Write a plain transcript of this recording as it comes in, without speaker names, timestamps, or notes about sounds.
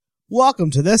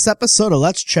Welcome to this episode of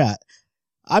Let's Chat.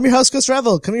 I'm your host, Chris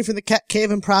Revel, coming from the Cat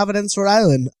Cave in Providence, Rhode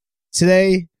Island.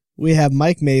 Today, we have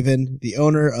Mike Maven, the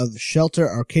owner of Shelter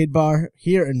Arcade Bar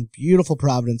here in beautiful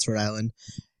Providence, Rhode Island.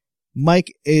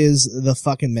 Mike is the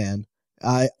fucking man.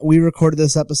 We recorded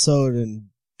this episode in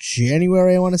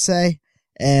January, I want to say,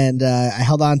 and I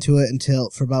held on to it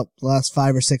for about the last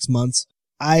 5 or 6 months.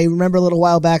 I remember a little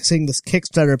while back seeing this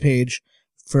Kickstarter page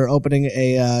for opening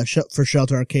a for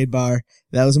Shelter Arcade Bar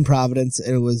that was in Providence.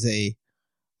 It was a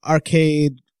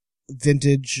arcade,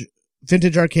 vintage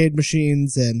arcade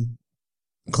machines and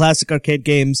classic arcade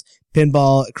games,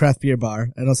 pinball, craft beer bar.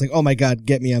 And I was like, oh my God,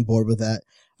 get me on board with that.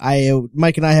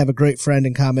 Mike and I have a great friend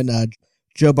in common,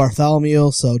 Joe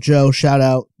Bartholomew. So Joe, shout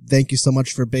out. Thank you so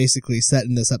much for basically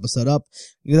setting this episode up.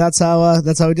 That's how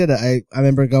we did it. I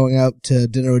remember going out to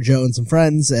dinner with Joe and some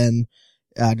friends and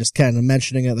just kind of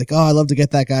mentioning it like, oh, I'd love to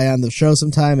get that guy on the show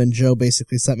sometime. And Joe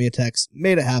basically sent me a text,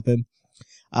 made it happen.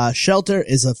 Shelter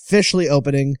is officially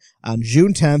opening on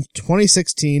June 10th,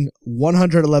 2016,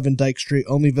 111 Dyke Street,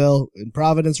 Olneyville in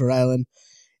Providence, Rhode Island.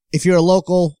 If you're a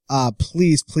local,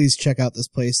 please check out this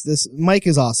place. Mike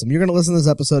is awesome. You're going to listen to this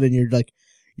episode and you're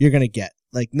going to get,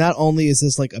 like, not only is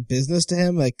this like a business to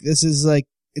him, like this is like,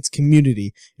 it's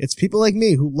community. It's people like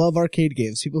me who love arcade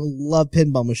games, people who love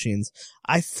pinball machines.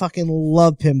 I fucking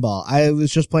love pinball. I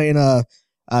was just playing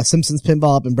Simpsons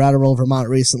pinball up in Brattleboro, Vermont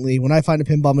recently. When I find a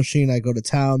pinball machine, I go to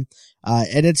town.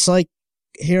 And it's like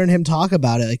hearing him talk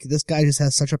about it. Like, this guy just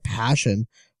has such a passion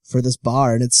for this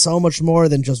bar, and it's so much more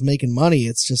than just making money.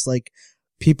 It's just like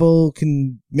people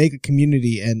can make a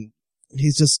community, and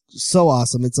he's just so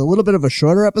awesome. It's a little bit of a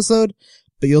shorter episode,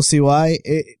 but you'll see why.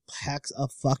 It packs a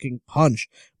fucking punch.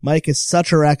 Mike is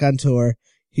such a raconteur.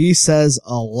 He says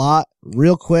a lot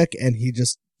real quick, and he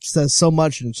just says so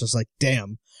much, and it's just like,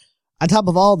 damn. On top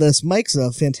of all this, Mike's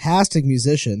a fantastic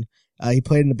musician. He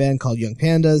played in a band called Young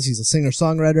Pandas. He's a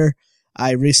singer-songwriter.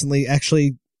 I recently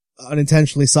actually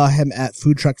unintentionally saw him at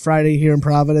Food Truck Friday here in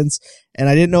Providence, and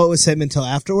I didn't know it was him until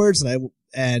afterwards,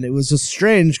 and it was just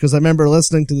strange because I remember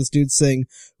listening to this dude sing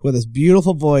with his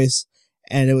beautiful voice,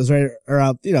 and it was right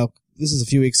around, this is a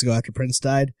few weeks ago after Prince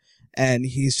died, and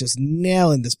he's just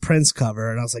nailing this Prince cover,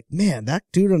 and I was like, man, that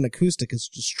dude on acoustic is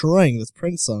destroying this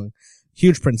Prince song.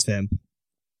 Huge Prince fan.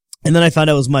 And then I found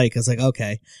out it was Mike. I was like,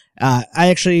 okay.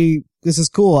 This is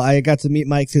cool. I got to meet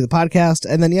Mike through the podcast.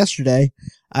 And then yesterday,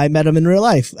 I met him in real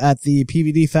life at the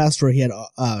PVD Fest where he had,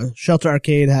 Shelter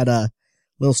Arcade had a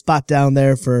little spot down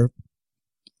there for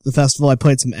the festival. I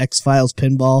played some X-Files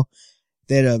pinball.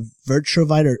 They had a Virtua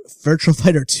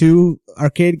Fighter 2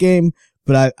 arcade game,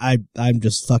 but I'm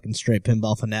just fucking straight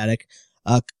pinball fanatic.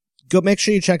 Go make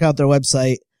sure you check out their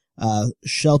website,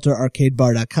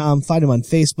 shelterarcadebar.com. Find them on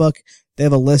Facebook. They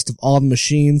have a list of all the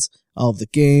machines, all of the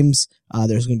games.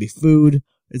 There's going to be food.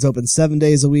 It's open 7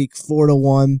 days a week, 4 to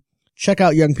 1. Check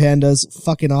out Young Pandas.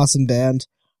 Fucking awesome band.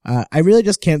 I really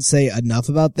just can't say enough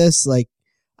about this. Like,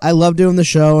 I love doing the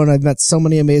show and I've met so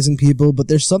many amazing people, but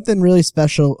there's something really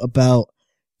special about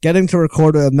getting to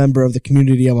record a member of the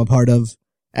community I'm a part of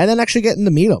and then actually getting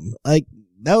to meet them. Like,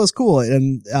 that was cool.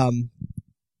 And,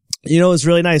 it was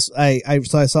really nice. I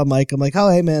saw Mike. I'm like, oh,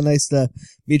 hey man, nice to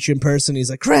meet you in person. He's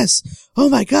like, Chris, oh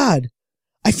my God,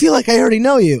 I feel like I already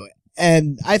know you.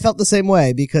 And I felt the same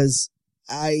way because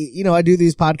I do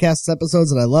these podcast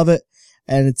episodes and I love it.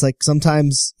 And it's like,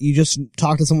 sometimes you just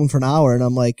talk to someone for an hour and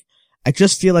I'm like, I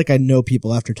just feel like I know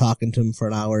people after talking to them for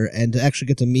an hour, and to actually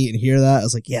get to meet and hear that, I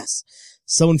was like, yes,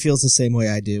 someone feels the same way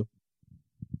I do.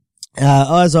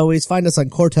 As always, find us on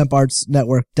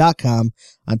CoreTempArtsNetwork.com,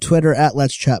 on Twitter at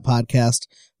Let's Chat Podcast.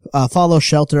 Follow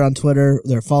Shelter on Twitter,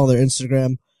 follow their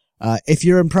Instagram. If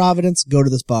you're in Providence, go to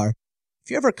this bar. If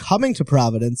you're ever coming to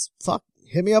Providence,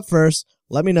 hit me up first.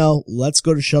 Let me know. Let's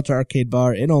go to Shelter Arcade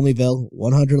Bar in Olneyville,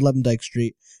 111 Dyke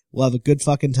Street. We'll have a good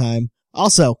fucking time.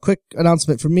 Also, quick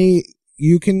announcement for me.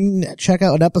 You can check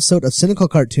out an episode of Cynical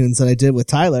Cartoons that I did with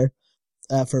Tyler,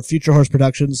 for Future Horse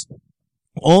Productions.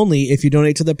 Only if you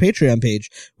donate to the Patreon page.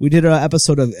 We did an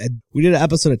episode of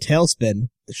Tailspin,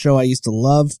 the show I used to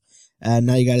love, and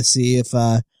now you got to see if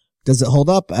does it hold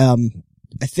up. I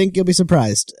think you'll be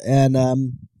surprised,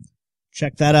 and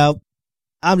check that out.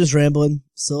 I'm just rambling,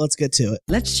 so let's get to it.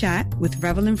 Let's Chat with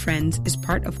Revel and Friends is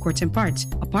part of Courts and Parts,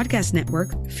 a podcast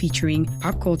network featuring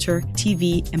pop culture,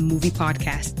 TV, and movie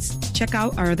podcasts. Check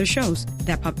out our other shows,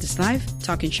 That Pop This Live,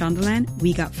 Talking Shondaland,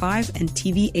 We Got 5, and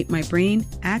TV Ate My Brain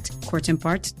at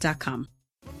courtsandparts.com.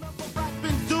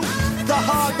 The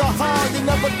hard, you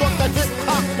never thought that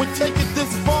hip-hop would take it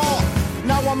this far.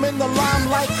 Now I'm in the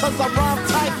limelight cause I rhyme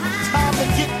tight. Time to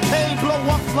get paid, blow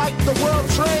up like the world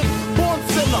trade. Born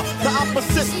sinner, the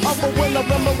opposite of a winner.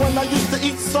 Remember when I used to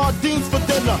eat sardines for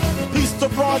dinner? Peace to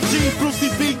Ron G, Brucey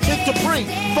B, Kid Capri,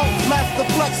 Funk Master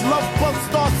Flex, Love Bug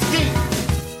Star Ski.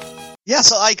 Yeah,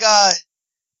 so like,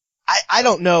 I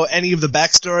don't know any of the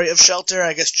backstory of Shelter.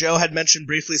 I guess Joe had mentioned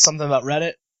briefly something about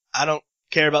Reddit. I don't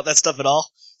care about that stuff at all.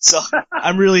 So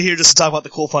I'm really here just to talk about the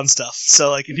cool, fun stuff.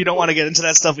 So like, if you don't want to get into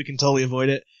that stuff, we can totally avoid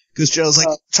it. Because Joe's like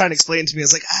trying to explain to me. I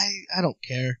was like, I don't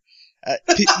care.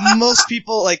 Most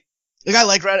people like I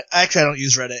like Reddit. Actually, I don't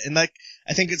use Reddit, and like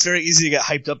I think it's very easy to get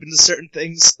hyped up into certain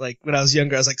things. Like when I was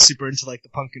younger, I was like super into like the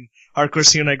punk and hardcore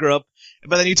scene when I grew up.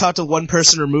 But then you talk to one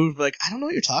person removed, like I don't know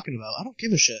what you're talking about. I don't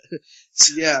give a shit.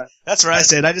 Yeah, that's where I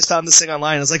say it. I just found this thing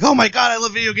online. I was like, oh my god, I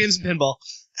love video games and pinball.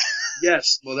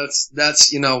 Yes, well that's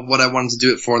what I wanted to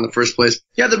do it for in the first place.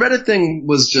 Yeah, the Reddit thing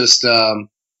was just I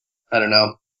don't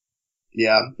know.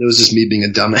 Yeah, it was just me being a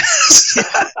dumbass.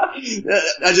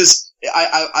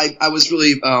 I was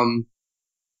really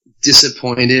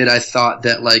disappointed. I thought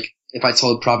that like if I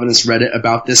told Providence Reddit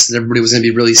about this, that everybody was gonna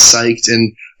be really psyched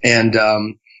and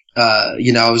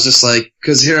I was just like,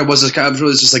 cause here I was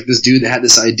really just like this dude that had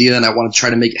this idea and I wanted to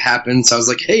try to make it happen. So I was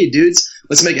like, hey dudes,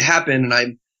 let's make it happen.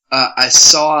 And I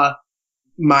saw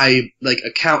my like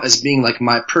account as being like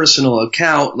my personal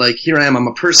account. Like here I am, I'm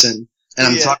a person and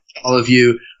I'm talking to all of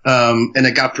you. And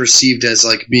it got perceived as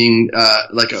like being,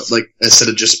 like instead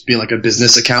of just being like a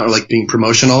business account or like being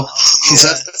promotional. Yeah. So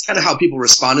that's kind of how people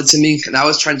responded to me. And I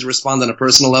was trying to respond on a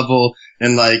personal level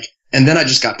and then I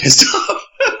just got pissed off.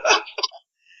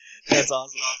 That's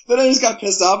awesome. Then I just got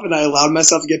pissed off and I allowed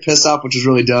myself to get pissed off, which was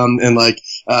really dumb. And and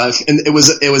it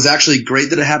was actually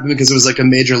great that it happened because it was like a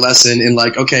major lesson in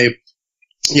like, okay,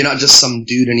 you're not just some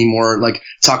dude anymore, like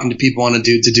talking to people on a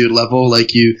dude to dude level.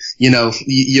 Like you're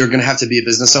going to have to be a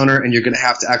business owner and you're going to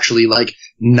have to actually like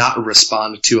not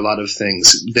respond to a lot of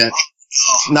things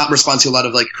not respond to a lot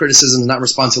of like criticism, not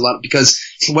respond to a lot because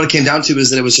what it came down to is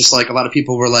that it was just like a lot of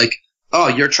people were like, oh,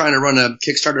 you're trying to run a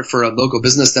Kickstarter for a local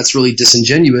business. That's really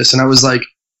disingenuous. And I was like,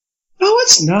 no,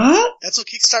 it's not. That's what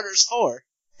Kickstarter is for.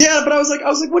 Yeah. But I was like,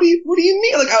 what do you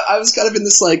mean? Like, I was kind of in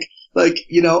this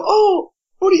oh,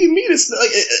 what do you mean? It's like,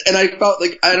 and I felt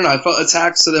like, I don't know, I felt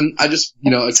attacked. So then I just,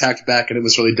 attacked back and it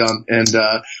was really dumb. And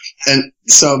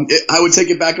so I would take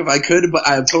it back if I could, but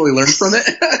I have totally learned from it.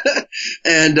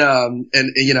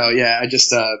 I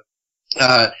just,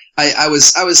 I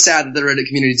was sad that the Reddit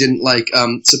community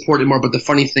didn't support it more, but the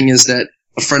funny thing is that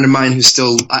a friend of mine who's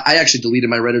still, I actually deleted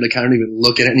my Reddit account. I don't even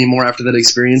look at it anymore after that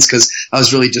experience because I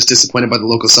was really just disappointed by the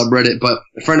local subreddit. But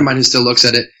a friend of mine who still looks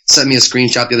at it sent me a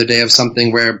screenshot the other day of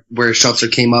something where Shelter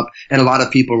came up and a lot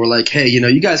of people were like, hey,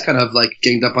 you guys kind of like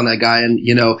ganged up on that guy and,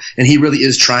 and he really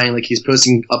is trying, like he's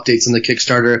posting updates on the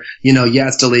Kickstarter,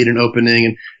 it's delayed in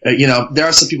opening and, there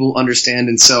are some people who understand.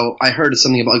 And so I heard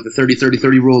something about like the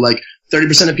 30-30-30 rule, like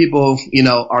 30% of people,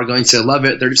 are going to love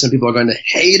it. 30% of people are going to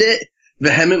hate it,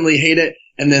 vehemently hate it.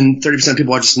 And then 30% of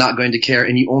people are just not going to care,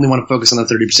 and you only want to focus on the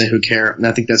 30% who care. And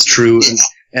I think that's true.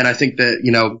 And I think that,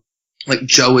 like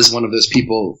Joe is one of those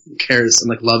people who cares and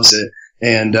like loves it.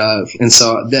 And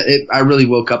so I really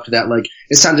woke up to that. Like,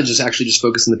 it's time to just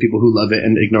focus on the people who love it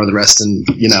and ignore the rest and,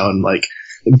 and like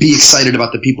be excited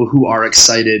about the people who are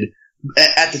excited.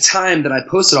 At the time that I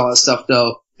posted all that stuff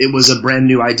though, it was a brand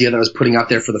new idea that I was putting out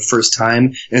there for the first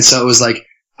time. And so it was like,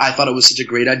 I thought it was such a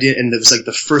great idea, and it was like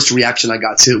the first reaction I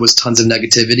got to it was tons of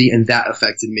negativity, and that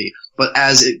affected me. But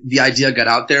as the idea got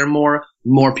out there more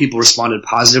people responded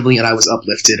positively, and I was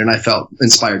uplifted, and I felt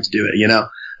inspired to do it,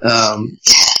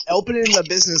 Opening a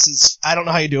business is, I don't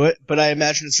know how you do it, but I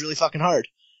imagine it's really fucking hard.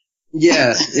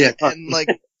 Yeah, yeah.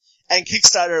 and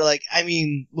Kickstarter,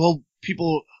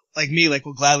 people like me,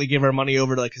 will gladly give our money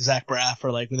over to, Zach Braff,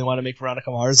 or, when they want to make Veronica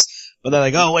Mars. But they're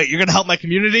like, oh, wait, you're gonna help my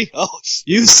community? Oh,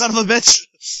 you son of a bitch.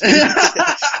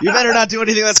 You better not do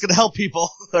anything that's gonna help people,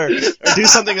 or do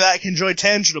something that I can enjoy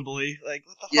tangibly. Like,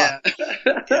 what the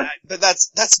fuck? Yeah, but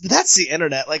that's the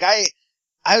internet.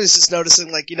 I was just noticing,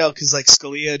 cause,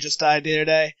 Scalia just died the other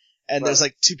day, and there's,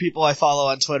 two people I follow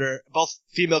on Twitter, both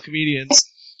female comedians.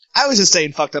 I was just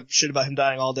saying fucked up shit about him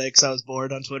dying all day because I was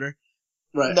bored on Twitter.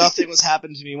 Right. Nothing was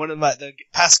happening to me. One of the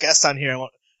past guests on here,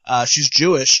 she's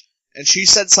Jewish, and she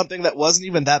said something that wasn't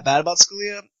even that bad about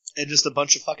Scalia, and just a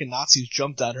bunch of fucking Nazis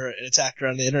jumped on her and attacked her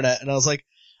on the internet. And I was like,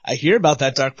 I hear about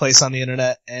that dark place on the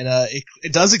internet, and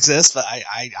it does exist, but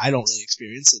I don't really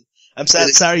experience it. I'm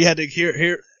sorry you had to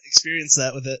experience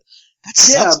that with it. That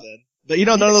sucks, man.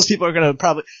 But none of those people are gonna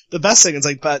probably. The best thing is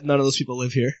but none of those people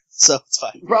live here, so it's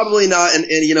fine. Probably not. And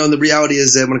the reality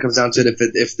is that when it comes down to it,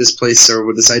 if this place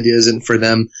or this idea isn't for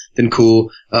them, then cool.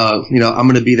 I'm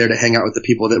gonna be there to hang out with the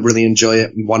people that really enjoy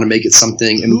it and want to make it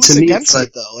something. And who's to me, against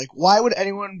it though? Like, why would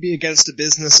anyone be against a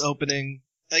business opening?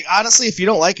 Like, honestly, if you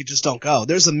don't like it, just don't go.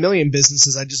 There's a million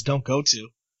businesses I just don't go to.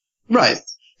 Right.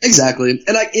 Exactly.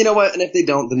 And you know what? And if they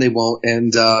don't, then they won't.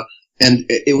 And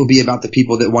it will be about the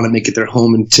people that want to make it their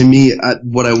home. And to me,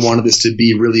 what I wanted this to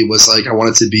be really was I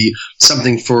wanted to be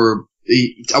something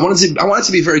I want it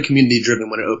to be very community driven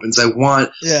when it opens. I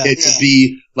want it to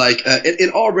be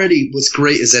it already, what's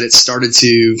great is that it started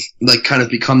to kind of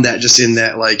become that, just in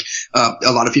that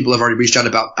a lot of people have already reached out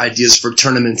about ideas for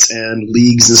tournaments and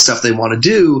leagues and stuff they want to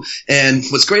do. And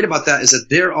what's great about that is that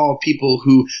they're all people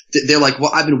who they're like,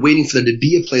 well, I've been waiting for there to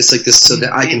be a place like this so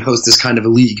that I can host this kind of a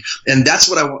league. And that's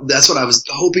what I was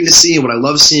hoping to see. And what I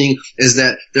love seeing is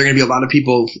that there are going to be a lot of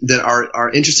people that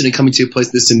are interested in coming to a place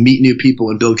like this to meet new people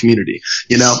and build community,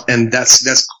 and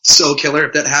that's so killer.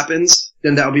 If that happens,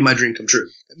 then that would be my dream come true.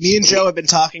 Me and Joe have been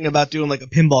talking about doing a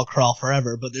pinball crawl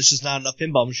forever, but there's just not enough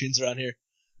pinball machines around here.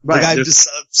 Right. I'm just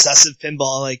obsessive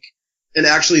pinball, And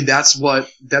actually, that's where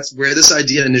this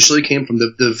idea initially came from.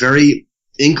 The very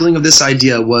inkling of this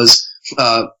idea was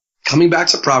coming back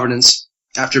to Providence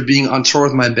after being on tour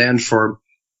with my band for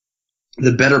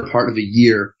the better part of a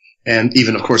year, and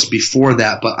even, of course, before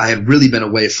that, but I had really been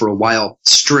away for a while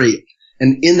straight.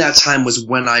 And in that time was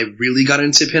when I really got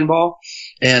into pinball.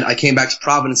 And I came back to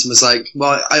Providence and was like,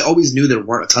 well, I always knew there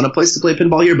weren't a ton of places to play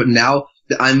pinball here, but now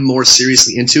that I'm more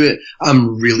seriously into it,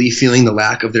 I'm really feeling the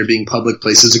lack of there being public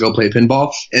places to go play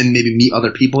pinball and maybe meet other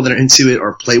people that are into it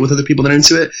or play with other people that are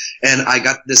into it. And I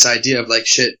got this idea of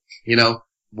shit,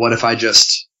 what if I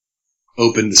just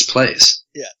opened this place?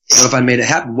 Yeah. What if I made it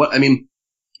happen?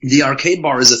 The arcade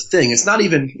bar is a thing. It's not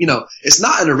even, it's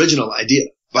not an original idea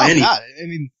by any. God.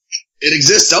 It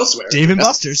exists elsewhere. Dave &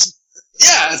 Buster's.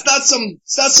 Yeah, it's not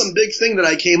some big thing that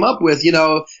I came up with,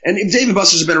 and Dave &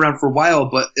 Buster's have been around for a while,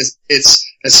 but it's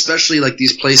especially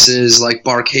these places like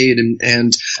Barcade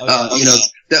and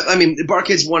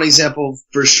Barcade's one example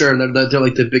for sure. They're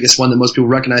the biggest one that most people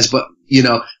recognize, but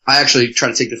I actually try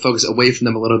to take the focus away from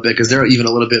them a little bit because they're even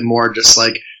a little bit more just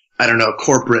I don't know,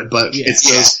 corporate, but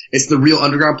it's the real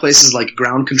underground places like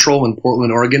Ground Control in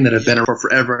Portland, Oregon that have been around for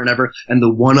forever and ever, and the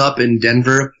One Up in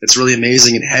Denver. It's really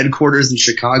amazing, and Headquarters in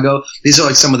Chicago. These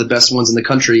are some of the best ones in the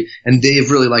country, and they've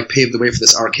really paved the way for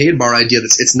this arcade bar idea.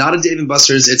 It's not a Dave &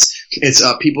 Buster's. It's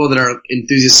people that are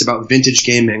enthusiasts about vintage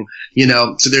gaming,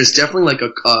 so there's definitely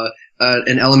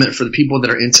an element for the people that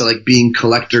are into being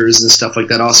collectors and stuff like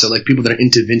that. Also, people that are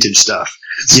into vintage stuff.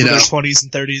 Their 20s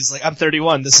and 30s. I'm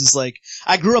 31. This is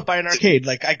I grew up by an arcade.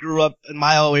 I grew up a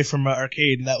mile away from an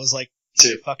arcade, and that was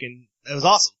it was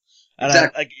awesome. And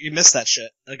exactly. You miss that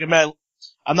shit.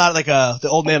 I'm not the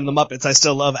old man in the Muppets. I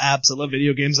still love apps. I love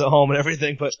video games at home and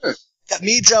everything. But sure.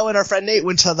 Me, Joe, and our friend Nate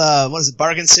went to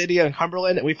Bargain City in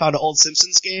Cumberland, and we found an old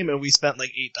Simpsons game, and we spent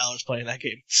 $8 playing that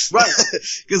game. Right.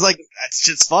 Because that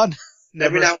shit's fun.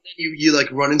 Every now and then you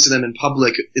run into them in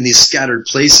public in these scattered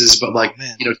places, but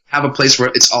have a place where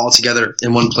it's all together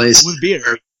in one place. With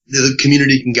beer. The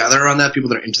community can gather around that. People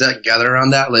that are into that can gather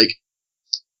around that.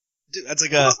 Dude, that's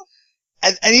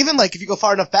and even if you go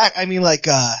far enough back, if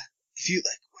you,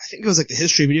 I think it was the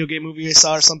History video game movie I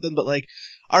saw or something, but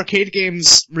arcade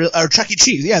games, or Chuck E.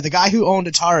 Cheese. Yeah, the guy who owned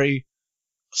Atari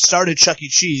started Chuck E.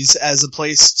 Cheese as a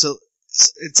place to,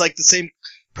 it's the same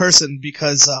person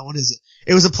because, what is it?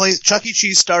 It was a place, Chuck E.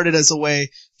 Cheese started as a way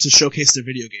to showcase their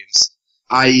video games.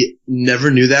 I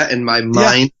never knew that, and my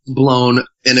mind blown,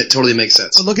 and it totally makes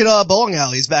sense. So look at bowling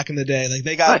alleys back in the day.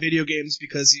 They got video games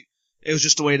because it was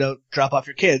just a way to drop off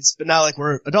your kids. But now,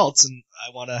 we're adults, and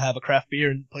I want to have a craft beer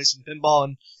and play some pinball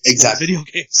and video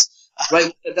games.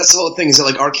 Right, that's the whole thing, is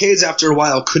that arcades after a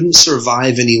while couldn't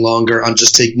survive any longer on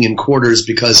just taking in quarters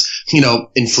because,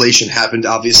 inflation happened,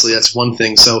 obviously, that's one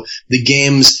thing. So the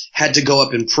games had to go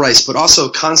up in price, but also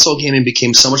console gaming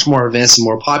became so much more advanced and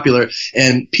more popular,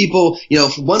 and people,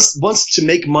 once to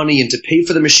make money and to pay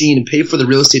for the machine and pay for the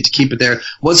real estate to keep it there,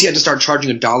 once you had to start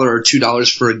charging $1 or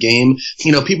 $2 for a game,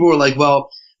 people were like, well,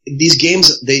 these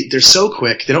games, they're so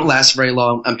quick. They don't last very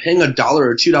long. I'm paying $1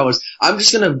 or $2. I'm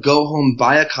just going to go home,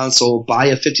 buy a console, buy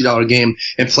a $50 game,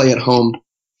 and play at home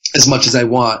as much as I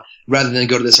want rather than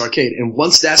go to this arcade. And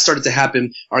once that started to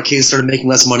happen, arcades started making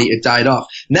less money. It died off.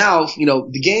 Now,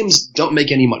 the games don't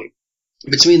make any money.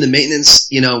 Between the maintenance,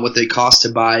 what they cost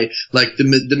to buy,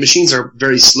 the machines are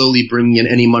very slowly bringing in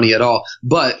any money at all,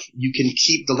 but you can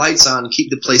keep the lights on, keep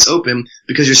the place open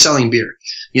because you're selling beer.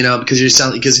 because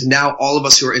because now all of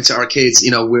us who are into arcades,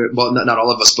 not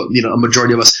all of us, but, a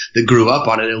majority of us that grew up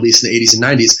on it, at least in the 80s and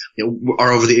 90s,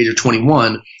 are over the age of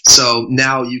 21. So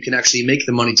now you can actually make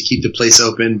the money to keep the place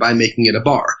open by making it a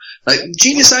bar. Like,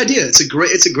 genius idea. It's a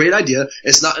great idea.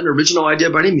 It's not an original idea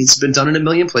by any means. It's been done in a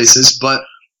million places, but,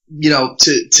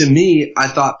 to me, I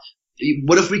thought,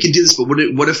 what if we can do this? But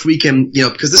what if we can,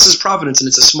 because this is Providence and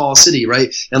it's a small city,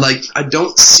 right? And I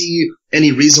don't see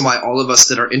any reason why all of us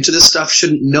that are into this stuff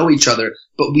shouldn't know each other,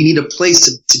 but we need a place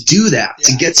to do that,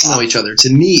 to get to know each other,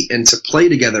 to meet and to play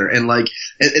together. And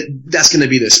that's going to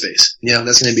be this space.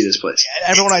 That's going to be this place. Yeah,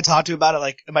 everyone I talk to about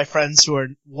it, my friends who are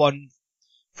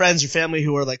friends or family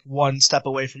who are one step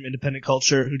away from independent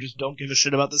culture, who just don't give a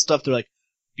shit about this stuff. They're like,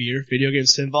 beer, video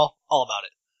games, pinball, all about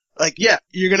it.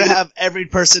 You're gonna have every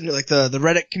person, the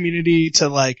Reddit community to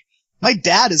my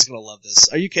dad is gonna love this.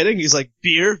 Are you kidding? He's like,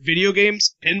 beer, video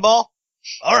games, pinball?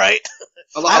 Alright.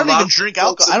 I don't even drink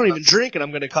alcohol. I don't even drink, and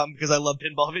I'm gonna come because I love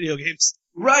pinball video games.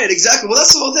 Right, exactly. Well,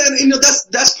 that's the whole thing.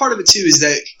 That's part of it too, is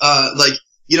that,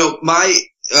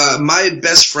 my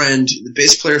best friend, the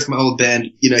bass player from my old band,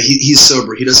 he's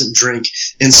sober. He doesn't drink.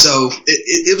 And so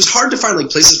it was hard to find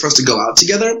places for us to go out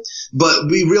together. But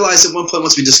we realized at one point,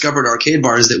 once we discovered arcade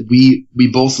bars, that we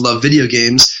both love video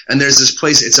games. And there's this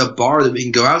place, it's a bar that we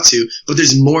can go out to, but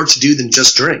there's more to do than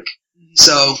just drink.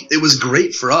 So it was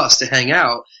great for us to hang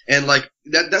out. And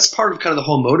that's part of kind of the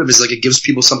whole motive, is it gives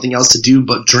people something else to do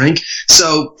but drink.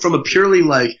 So from a purely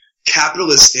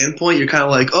capitalist standpoint, you're kind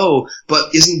of oh,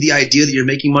 but isn't the idea that you're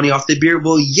making money off the beer?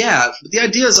 Well, yeah, but the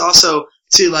idea is also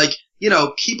to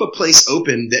keep a place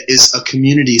open that is a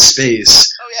community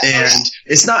space. Oh, yeah. And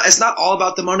it's not all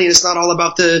about the money. It's not all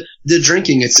about the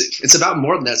drinking. It's about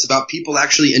more than that. It's about people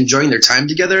actually enjoying their time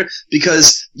together,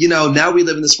 because, now we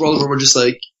live in this world where we're just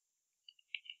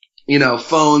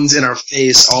phones in our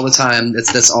face all the time.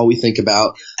 That's all we think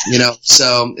about,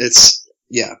 so it's,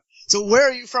 yeah. So where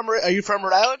are you from? Are you from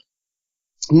Rhode Island?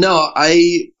 No,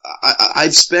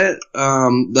 I've spent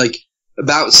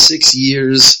about 6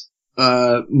 years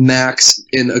max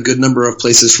in a good number of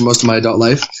places for most of my adult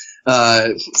life.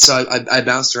 So I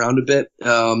bounced around a bit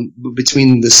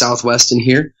between the Southwest and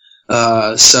here.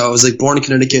 So I was born in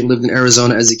Connecticut, lived in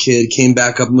Arizona as a kid, came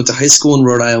back up and went to high school in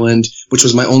Rhode Island, which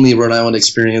was my only Rhode Island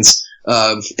experience.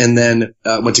 And then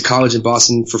went to college in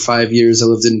Boston for 5 years. I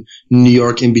lived in New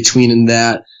York in between in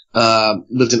that.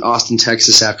 Lived in Austin,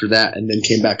 Texas after that, and then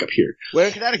came back up here. Where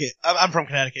in Connecticut? I'm from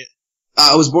Connecticut.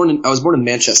 I was born in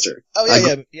Manchester. Oh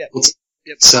yeah. Yep.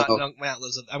 So my aunt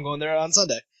lives. I'm going there on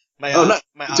Sunday. My aunt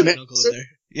and uncle live there.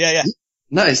 Yeah.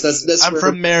 Nice. That's. I'm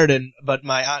from Meriden, but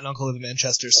my aunt and uncle live in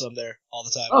Manchester, so I'm there all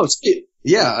the time. Oh, sweet.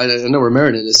 Yeah, I know where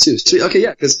Meriden is too. Sweet. Okay,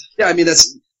 yeah, because I mean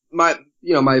that's my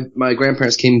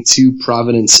grandparents came to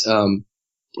Providence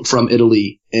from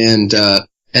Italy, and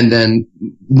then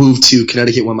moved to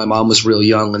Connecticut when my mom was real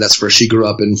young, and that's where she grew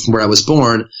up and where I was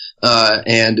born.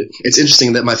 And it's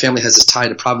interesting that my family has this tie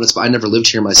to Providence, but I never lived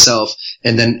here myself,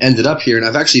 and then ended up here. And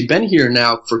I've actually been here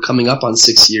now for coming up on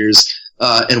 6 years.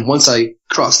 And once I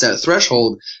cross that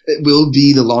threshold, it will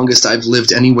be the longest I've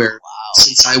lived anywhere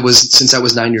since I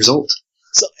was 9 years old.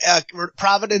 So,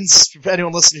 Providence, for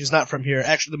anyone listening who's not from here,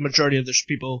 actually the majority of the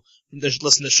people that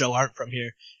listen to the show aren't from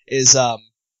here, is,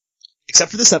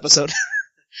 except for this episode.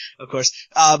 Of course.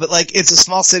 But it's a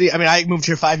small city. I mean, I moved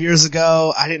here 5 years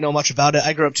ago. I didn't know much about it.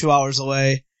 I grew up 2 hours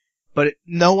away. But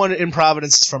no one in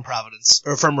Providence is from Providence,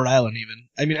 or from Rhode Island even.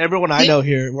 I mean, everyone I know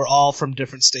here, we're all from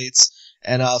different states.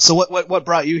 And, so what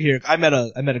brought you here? I met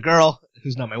a girl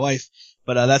who's not my wife,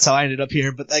 but, that's how I ended up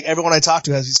here. But, everyone I talk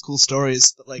to has these cool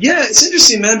stories. But, yeah, it's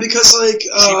interesting, man, because,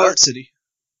 cheap art city.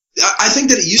 I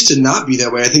think that it used to not be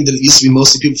that way. I think that it used to be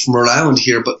mostly people from Rhode Island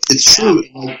here, but it's true.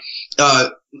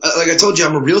 Like I told you,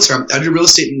 I'm a realtor. I do real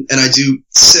estate and I do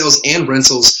sales and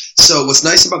rentals. So what's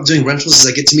nice about doing rentals is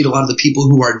I get to meet a lot of the people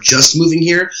who are just moving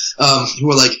here,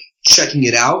 who are checking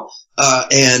it out.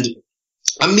 And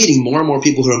I'm meeting more and more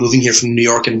people who are moving here from New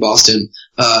York and Boston,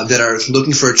 that are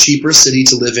looking for a cheaper city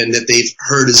to live in that they've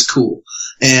heard is cool.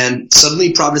 And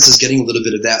suddenly Providence is getting a little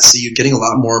bit of that. So you're getting a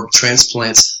lot more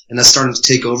transplants, and that's starting to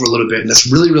take over a little bit. And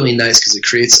that's really, really nice because it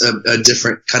creates a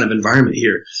different kind of environment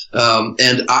here.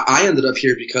 And I ended up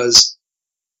here because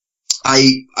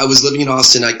I was living in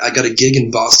Austin. I got a gig in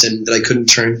Boston that I couldn't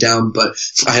turn down, but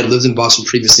I had lived in Boston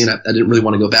previously and I didn't really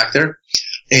want to go back there.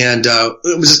 And,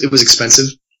 it was expensive.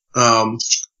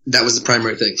 That was the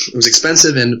primary thing. It was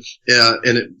expensive and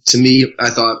to me, I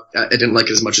thought I didn't like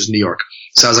it as much as New York.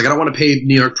 So I was like, I don't want to pay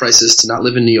New York prices to not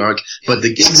live in New York, but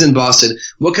the gig's in Boston.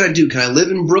 What can I do? Can I live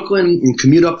in Brooklyn and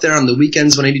commute up there on the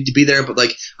weekends when I need to be there? But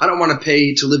I don't want to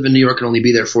pay to live in New York and only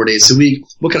be there 4 days a week.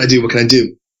 What can I do?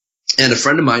 And a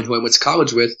friend of mine who I went to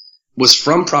college with was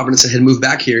from Providence and had moved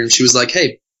back here. And she was like,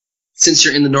 hey, since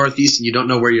you're in the Northeast and you don't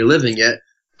know where you're living yet,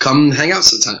 come hang out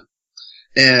sometime.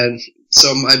 And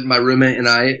so my roommate and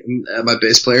I, my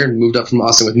bass player, moved up from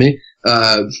Austin with me.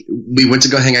 We went to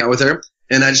go hang out with her.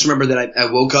 And I just remember that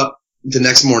I woke up the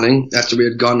next morning after we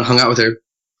had gone and hung out with her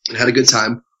and had a good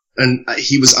time. And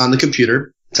he was on the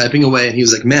computer typing away, and he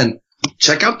was like, man,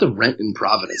 check out the rent in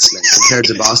Providence, man, compared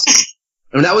to Boston.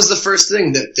 And that was the first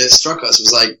thing that struck us,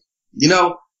 was like, you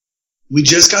know, we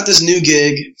just got this new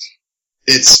gig.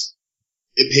 It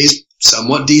pays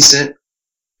somewhat decent.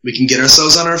 We can get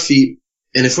ourselves on our feet.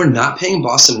 And if we're not paying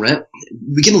Boston rent,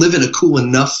 we can live in a cool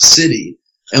enough city.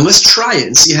 And let's try it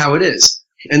and see how it is.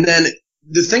 And then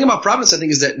the thing about Providence, I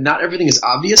think, is that not everything is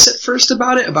obvious at first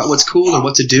about it, about what's cool and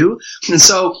what to do. And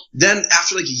so then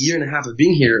after like a year and a half of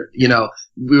being here, you know,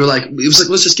 we were like, it was like,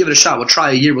 let's just give it a shot. We'll try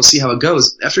a year. We'll see how it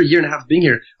goes. After a year and a half of being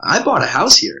here, I bought a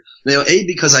house here. You know, A,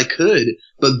 because I could,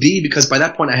 but B, because by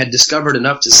that point I had discovered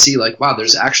enough to see like, wow,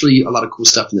 there's actually a lot of cool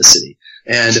stuff in this city.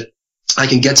 And I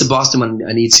can get to Boston when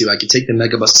I need to. I can take the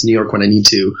megabus to New York when I need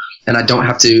to. And I don't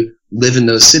have to live in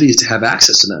those cities to have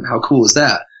access to them. How cool is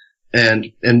that?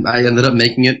 And I ended up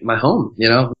making it my home, you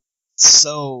know?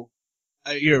 So,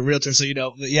 you're a realtor, so you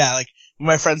know, yeah, like, when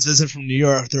my friends visit from New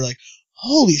York, they're like,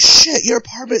 holy shit, your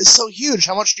apartment is so huge,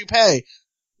 how much do you pay?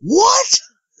 What?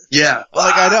 Yeah.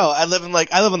 Like, I know, I live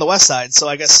on the west side, so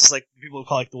I guess it's like, people would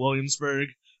call like the Williamsburg,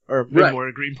 or maybe Right.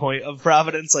 more Greenpoint of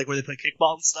Providence, like where they play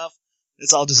kickball and stuff.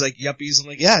 It's all just like yuppies. I'm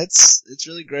like, yeah, it's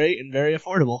really great and very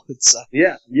affordable. It's,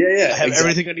 Yeah. I have exactly.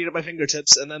 everything I need at my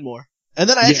fingertips and then more. And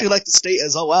then I actually like the state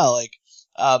as well. Like,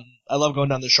 I love going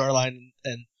down the shoreline,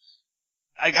 and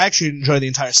I actually enjoy the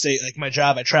entire state. Like my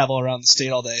job, I travel around the state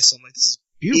all day, so I'm like, this is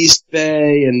beautiful. East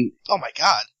Bay and Oh my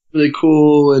god! really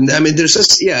cool. And I mean, there's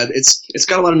just, yeah, it's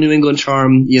got a lot of New England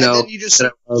charm, you know. And then you just,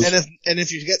 that I love. and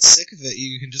if you get sick of it,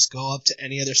 you can just go up to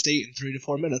any other state in 3 to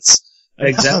 4 minutes.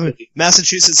 Exactly.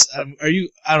 Massachusetts. I don't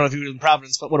know if you were in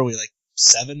Providence, but what are we, like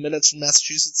 7 minutes from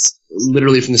Massachusetts?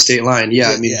 Literally from the state line. Yeah,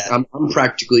 I mean, Yeah. I'm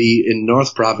practically in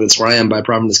North Providence, where I am by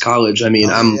Providence College. I mean,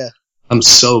 Yeah. I'm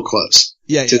so close.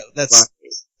 Yeah, to-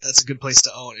 that's a good place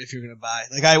to own if you're going to buy.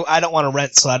 Like, I don't want to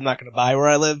rent, so I'm not going to buy where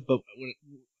I live, but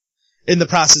in the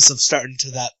process of starting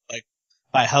to that, like,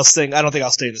 buy a house thing, I don't think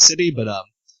I'll stay in the city,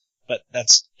 but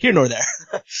that's here nor there.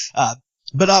 I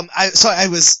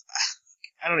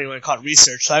don't even want to call it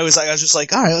research. So I was just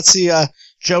like, all right, let's see,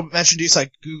 Joe mentioned you, so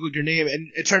I Googled your name,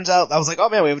 and it turns out, I was like, oh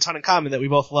man, we have a ton in common, that we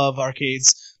both love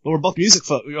arcades, but we're both music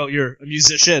folk. You're a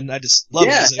musician, I just love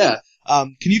music. Yeah.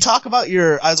 Can you talk about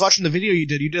I was watching the video you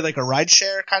did like a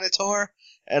rideshare kind of tour,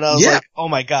 and I was Yeah. like, oh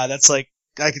my god, that's like,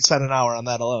 I could spend an hour on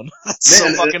that alone. That's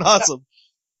Man, so fucking awesome.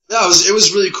 No, it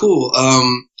was really cool.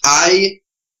 I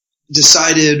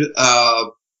decided,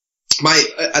 I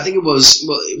think it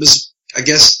was, I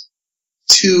guess,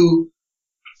 2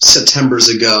 Septembers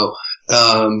ago.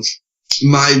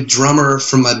 My drummer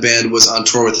from my band was on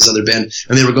tour with this other band,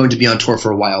 and they were going to be on tour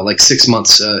for a while, like 6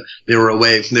 months. They were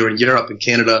away. They were in Europe and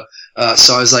Canada.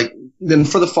 So I was like, then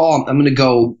for the fall, I'm going to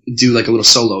go do like a little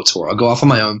solo tour. I'll go off on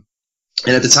my own.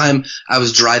 And at the time, I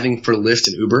was driving for Lyft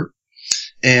and Uber.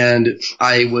 And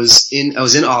I was in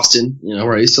Austin, you know,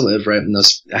 where I used to live, right? And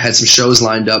I had some shows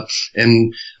lined up,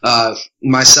 and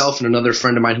myself and another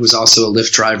friend of mine who was also a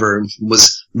Lyft driver and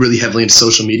was really heavily into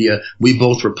social media, we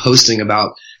both were posting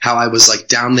about how I was like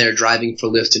down there driving for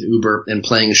Lyft and Uber and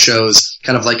playing shows,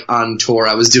 kind of like on tour.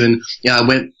 I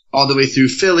went all the way through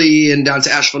Philly and down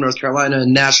to Asheville, North Carolina,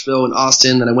 and Nashville and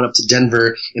Austin. Then I went up to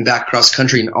Denver and back cross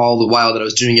country, and all the while that I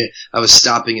was doing it, I was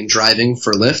stopping and driving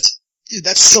for Lyft. Dude,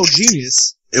 that's so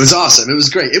genius. It was awesome. It was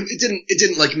great. It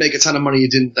didn't like make a ton of money.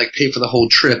 It didn't like pay for the whole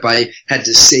trip. I had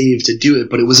to save to do it,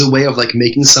 but it was a way of like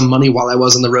making some money while I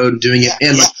was on the road doing it,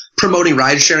 and like promoting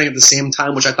ride sharing at the same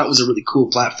time, which I thought was a really cool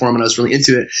platform, and I was really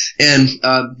into it. And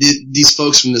these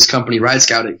folks from this company, Ride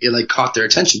Scout, it like caught their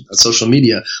attention on social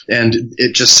media, and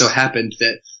it just so happened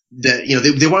that you know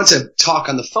they wanted to talk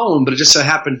on the phone, but it just so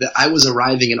happened that I was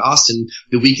arriving in Austin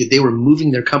the week that they were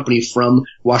moving their company from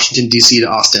Washington D.C. to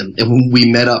Austin, and we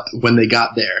met up when they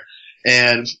got there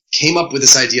and came up with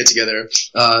this idea together.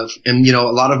 And you know,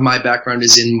 a lot of my background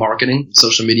is in marketing,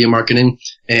 social media marketing,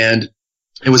 and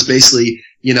it was basically,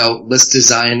 you know, let's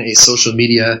design a social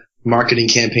media marketing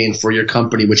campaign for your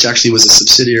company, which actually was a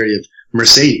subsidiary of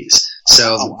Mercedes.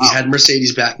 So we had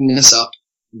Mercedes backing us up.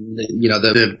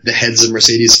 the heads of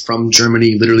Mercedes from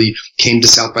Germany literally came to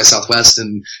South by Southwest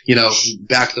and,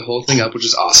 backed the whole thing up, which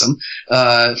is awesome.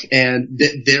 And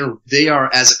they are,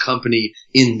 as a company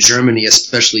in Germany,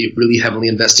 especially, really heavily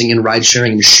investing in ride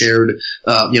sharing and shared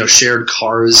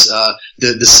cars.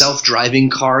 The self-driving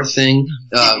car thing,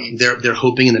 they're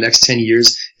hoping in the next 10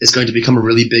 years is going to become a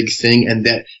really big thing, and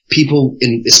that people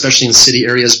especially in city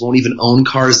areas won't even own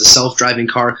cars. The self-driving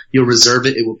car, you'll reserve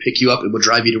it, it will pick you up, it will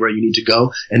drive you to where you need to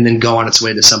go, and then go on its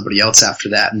way to somebody else after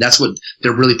that. And that's what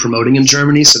they're really promoting in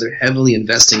Germany, so they're heavily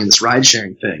investing in this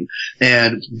ride-sharing thing.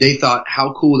 And they thought,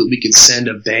 how cool that we could send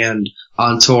a band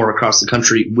on tour across the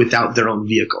country without their own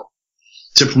vehicle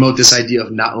to promote this idea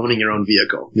of not owning your own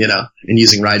vehicle, and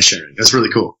using ride-sharing. That's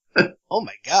really cool. Oh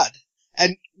my God.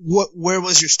 And where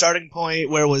was your starting point?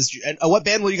 And what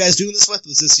band were you guys doing this with?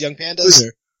 Was this Young Pandas?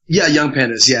 Yeah, Young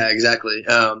Pandas. Yeah, exactly.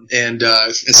 And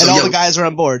all the guys were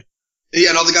on board. Yeah,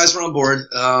 and all the guys were on board.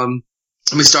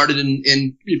 And we started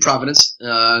in Providence,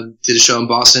 did a show in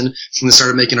Boston, and then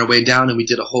started making our way down, and we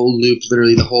did a whole loop,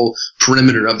 literally the whole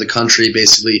perimeter of the country,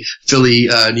 basically Philly,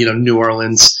 New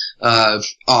Orleans,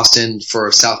 Austin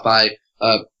for South by,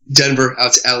 Denver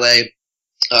out to LA,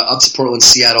 up to Portland,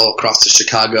 Seattle, across to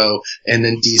Chicago, and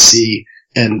then DC,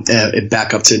 and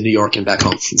back up to New York and back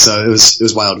home. So it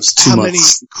was wild. It was 2 months. How many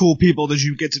cool people did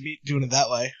you get to meet doing it that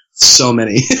way? So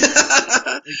many.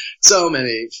 So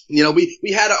many.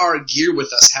 We had our gear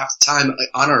with us half the time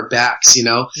on our backs,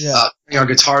 our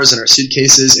guitars and our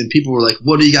suitcases, and people were like,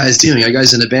 what are you guys doing? Are you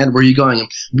guys in a band? Where are you going? And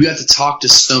we got to talk to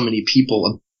so many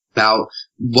people about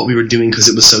what we were doing because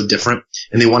it was so different,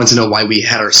 and they wanted to know why we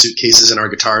had our suitcases and our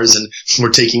guitars and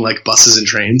we're taking like buses and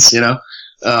trains, It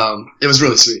was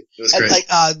really sweet. It was great.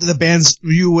 The bands,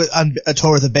 were you on a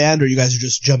tour with a band, or you guys were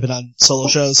just jumping on solo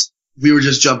shows? We were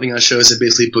just jumping on shows and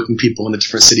basically booking people in the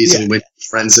different cities and with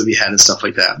friends that we had and stuff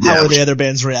like that. How were the other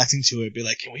bands reacting to it? Be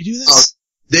like, can we do this?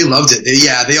 They loved it.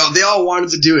 They all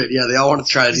wanted to do it. Yeah, they all wanted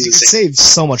to try to do this. It saved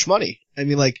so much money. I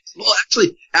mean, well,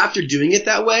 actually, after doing it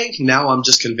that way, now I'm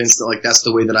just convinced that that's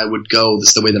the way that I would go.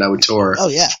 That's the way that I would tour. Oh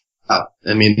yeah.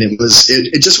 I mean,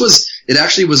 it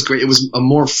actually was great. It was a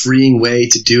more freeing way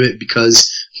to do it because,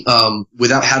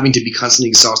 without having to be constantly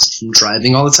exhausted from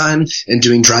driving all the time and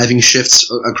doing driving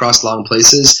shifts across long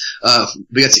places,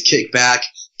 we got to kick back,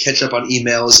 catch up on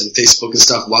emails and Facebook and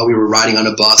stuff while we were riding on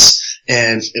a bus,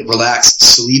 and relax,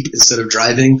 sleep instead of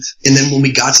driving. And then when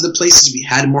we got to the places, we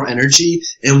had more energy,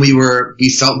 and we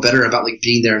felt better about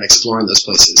being there and exploring those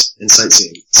places and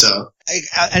sightseeing. So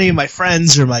any of my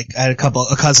friends or I had a couple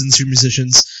of cousins who are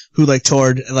musicians who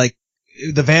toured,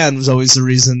 the van was always the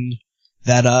reason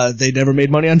that they never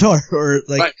made money on tour, or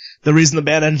right. The reason the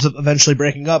band ended up eventually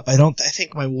breaking up. I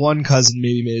think my one cousin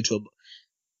maybe made it to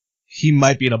he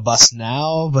might be in a bus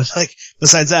now, but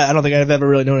besides that, I don't think I've ever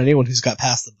really known anyone who's got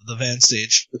past the van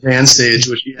stage. The van stage,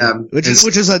 which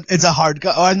it's a hard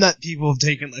go. I'm not people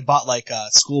have bought a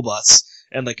school bus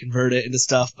and convert it into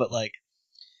stuff, but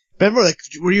remember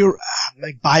were you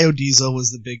biodiesel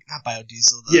was the big, not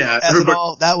biodiesel,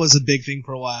 ethanol, that was a big thing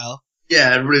for a while.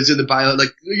 Yeah, everybody's doing the bio,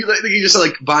 you just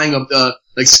buying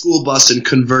a school bus and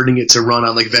converting it to run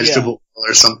on vegetable oil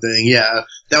or something. Yeah,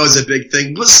 that was a big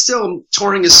thing. But still,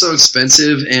 touring is so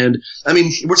expensive, and I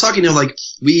mean, we're talking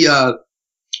we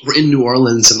were in New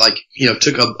Orleans and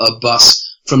took a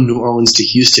bus from New Orleans to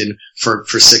Houston for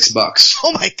 $6.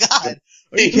 Oh my God,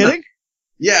 are you kidding?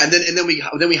 Yeah, and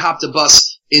then we hopped a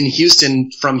bus in Houston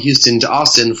from Houston to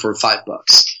Austin for $5.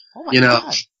 Oh my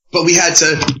God. But we had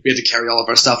to carry all of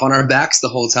our stuff on our backs the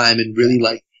whole time and really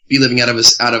be living out of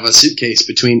a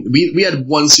suitcase we had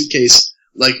one suitcase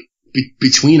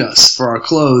between us for our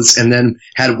clothes, and then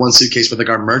had one suitcase with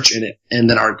our merch in it, and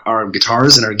then our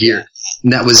guitars and our gear.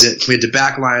 And that was it. We had to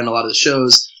backline a lot of the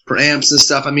shows for amps and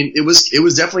stuff. I mean, it was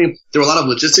definitely, there were a lot of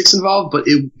logistics involved, but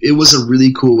it was a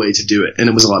really cool way to do it, and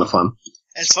it was a lot of fun.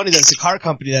 It's funny that it's a car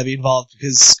company that'd be involved,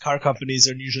 because car companies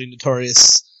are usually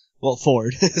notorious. Well,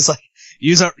 Ford. It's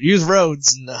use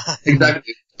roads and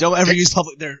exactly. Don't ever use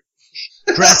public. They're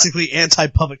drastically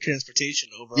anti-public transportation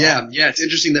overall. Yeah. It's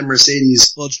interesting that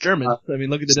Mercedes. Well, it's German. I mean,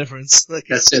 look at the difference.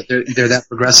 That's it. They're that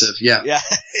progressive. Yeah. Yeah.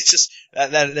 It's just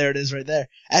that there it is right there.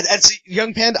 And so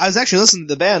Young Panda. I was actually listening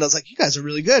to the band. I was like, you guys are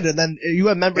really good. And then you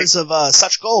have members of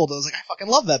Such Gold. I was like, I fucking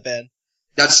love that band.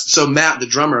 So Matt, the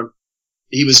drummer.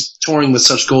 He was touring with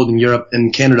Such Gold in Europe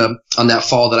and Canada on that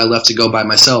fall that I left to go by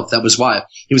myself. That was why.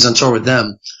 He was on tour with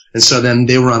them. And so then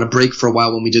they were on a break for a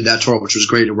while when we did that tour, which was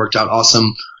great. It worked out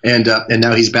awesome. And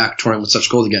now he's back touring with Such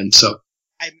Gold again. So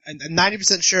I'm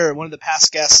 90% sure one of the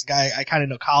past guests, guy I kind of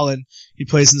know, Colin, he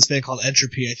plays in this band called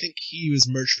Entropy. I think he was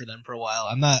merch for them for a while.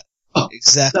 I'm not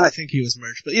Exactly. I think he was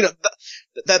merged.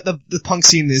 But, the punk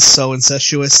scene is so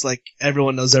incestuous. Like,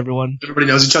 everyone knows everyone. Everybody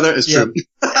knows each other. It's true.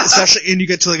 Especially, and you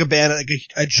get to, like, a band at, like,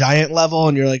 a giant level,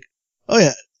 and you're like, oh,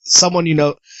 yeah, someone you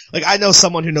know. Like, I know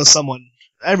someone who knows someone.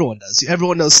 Everyone does.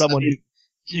 Everyone knows someone who.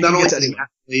 Not only does he have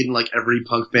played in, like, every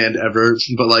punk band ever,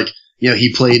 but, like,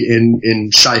 he played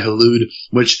in Shai Hulud,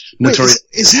 which notoriously.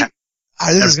 Is he?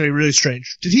 I think this is going to be really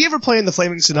strange. Did he ever play in the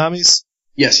Flaming Tsunamis?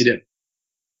 Yes, he did.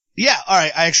 Yeah,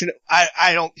 alright,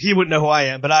 I don't, he wouldn't know who I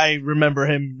am, but I remember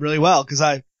him really well, cause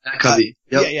That could be.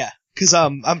 Yep. Yeah, cause,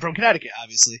 I'm from Connecticut,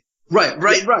 obviously. Right,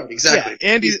 exactly.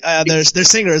 Yeah, Andy, their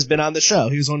singer has been on the show.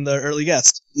 He was one of the early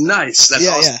guests. Nice, that's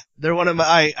awesome. Yeah, they're one of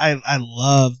my, I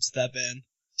loved that band.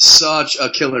 Such a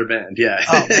killer band, yeah.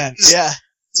 Oh man, yeah.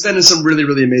 It's been in some really,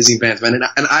 really amazing bands, man.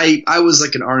 And I was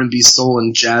like an R&B soul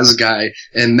and jazz guy,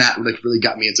 and that like really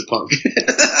got me into punk.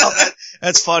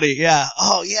 That's funny. Yeah.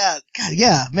 Oh yeah. God.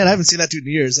 Yeah. Man, I haven't seen that dude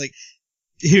in years. Like,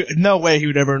 no way he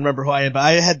would ever remember who I am. But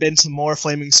I had been to more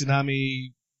Flaming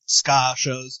Tsunami ska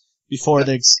shows before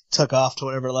they took off to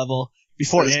whatever level.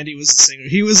 Before Andy was the singer,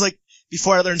 he was like.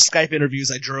 Before I learned Skype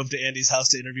interviews, I drove to Andy's house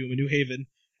to interview him in New Haven,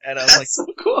 and I was like, so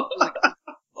cool. Like,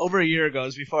 over a year ago, it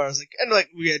was before I was like, and like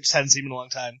we just hadn't seen him in a long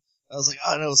time. I was like,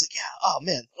 oh, and I was like, yeah, oh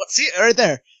man, what? See right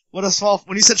there. What a small.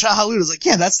 When he said Shai Hulud, I was like,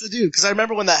 yeah, that's the dude. Because I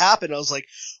remember when that happened, I was like,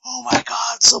 oh my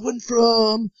god, someone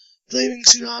from Flaming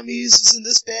Tsunamis is in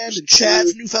this band, and Chad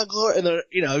from Newfound Glory, and then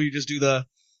you just do the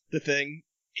thing.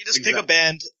 You just pick a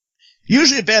band,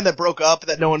 usually a band that broke up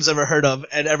that no one's ever heard of,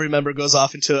 and every member goes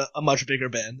off into a much bigger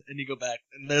band, and you go back,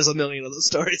 and there's a million of those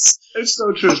stories. It's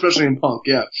so true, especially in punk.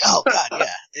 Yeah. Oh god,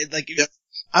 yeah.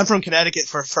 I'm from Connecticut.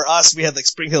 For us, we had like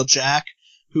Spring Hill Jack,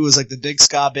 who was like the big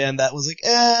ska band that was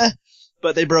like,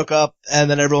 but they broke up,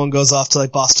 and then everyone goes off to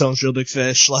like Boss Tones, Real Big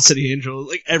Fish, Lost City Angel,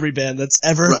 like every band that's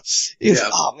ever. Right.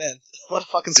 Oh man, what a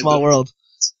fucking small world.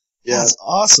 Yeah, that's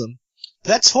awesome.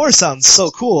 That tour sounds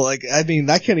so cool. Like, I mean,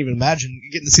 I can't even imagine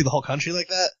getting to see the whole country like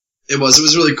that. It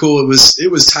was really cool. It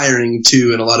was tiring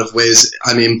too in a lot of ways.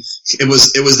 I mean, it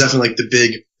was definitely like the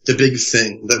big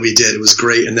thing that we did. It was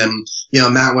great. And then,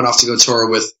 Matt went off to go tour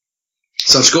with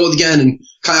Such Gold again, and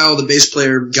Kyle, the bass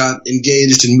player, got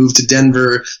engaged and moved to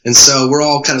Denver. And so we're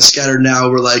all kind of scattered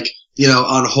now. We're like,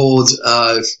 on hold.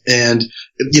 And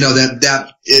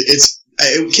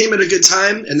it came at a good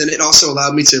time, and then it also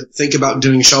allowed me to think about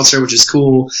doing Shelter, which is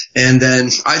cool. And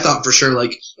then I thought for sure,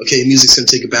 like, okay, music's gonna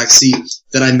take a back seat.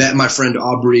 Then I met my friend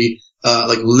Aubrey,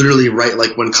 like literally right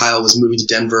like when Kyle was moving to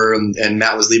Denver and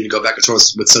Matt was leaving to go back and forth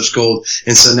with Such Gold.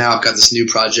 And so now I've got this new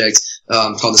project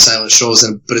called The Silent Shoals,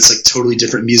 but it's like totally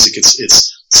different music.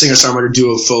 It's singer-songwriter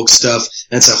duo folk stuff,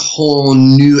 and it's a whole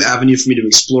new avenue for me to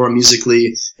explore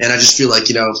musically. And I just feel like,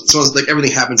 it's almost like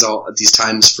everything happens all at these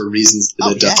times for reasons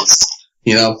that it does.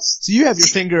 So you have your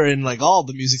finger in like all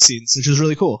the music scenes, which is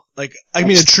really cool. Like, I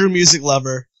mean, a true music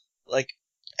lover. Like,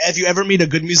 if you ever meet a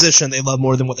good musician, they love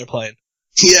more than what they're playing.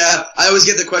 Yeah, I always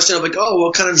get the question of like, oh,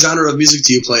 what kind of genre of music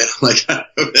do you play? And I'm like,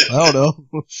 I don't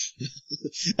know.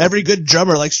 Every good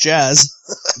drummer likes jazz.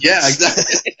 Yeah,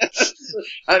 exactly.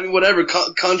 I mean, whatever,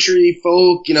 country,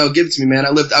 folk, give it to me, man.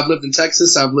 I've lived in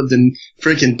Texas. I've lived in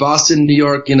freaking Boston, New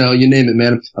York, you name it,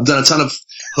 man. I've done a ton of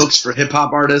hooks for hip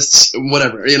hop artists,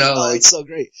 whatever, like. It's so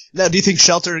great. Now, do you think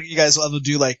Shelter, you guys will ever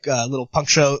do like little punk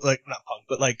show, like not punk,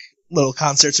 but like little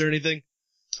concerts or anything?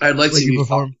 I'd like to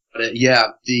perform. Yeah,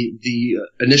 the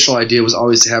initial idea was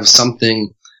always to have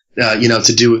something,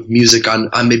 to do with music on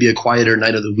maybe a quieter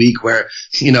night of the week where,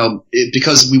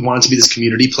 because we want it to be this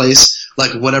community place,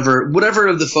 like whatever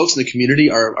of the folks in the community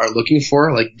are looking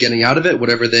for, like getting out of it,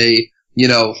 whatever they,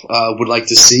 would like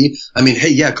to see. I mean, hey,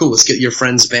 yeah, cool. Let's get your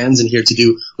friends' bands in here to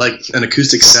do like an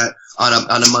acoustic set on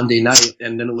a Monday night,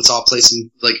 and then let's all play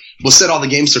some, like, we'll set all the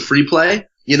games to free play,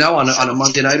 on a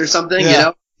Monday night or something,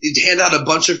 yeah. You'd hand out a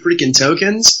bunch of freaking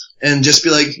tokens and just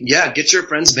be like, yeah, get your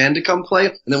friend's band to come play,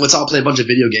 and then let's all play a bunch of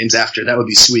video games after. That would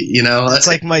be sweet, That's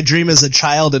like my dream as a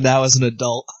child and now as an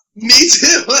adult. Me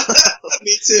too.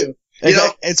 Me too.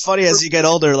 It's funny as you get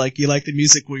older, like you like the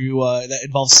music where you that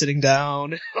involves sitting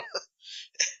down.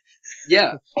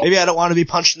 Yeah. Maybe I don't want to be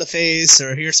punched in the face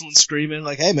or hear someone screaming.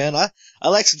 Like, hey man, I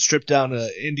like some stripped down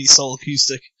indie soul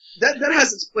acoustic. That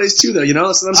has its place too, though.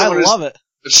 Sometimes I love it.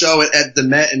 Show it at the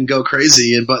Met and go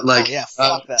crazy, but like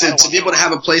to be able to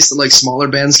have a place that like smaller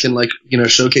bands can like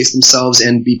showcase themselves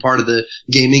and be part of the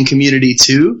gaming community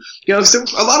too. A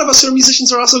lot of us who are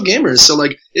musicians are also gamers, so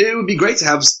like it would be great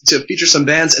to feature some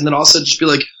bands and then also just be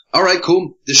like, all right,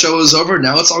 cool, the show is over,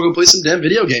 now let's all go play some damn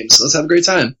video games. Let's have a great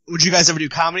time. Would you guys ever do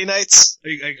comedy nights? Are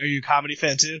you a comedy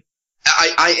fan too?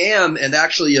 I am, and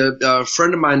actually a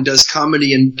friend of mine does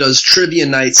comedy and does trivia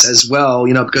nights as well,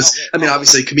 because,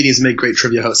 obviously comedians make great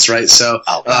trivia hosts, right? So,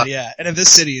 yeah. And in this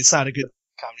city, it's not a good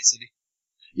comedy city.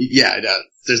 Yeah,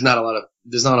 there's not a lot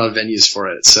of venues for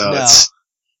it, so no.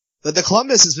 But the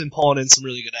Columbus has been pulling in some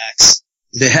really good acts.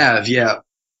 They have, yeah.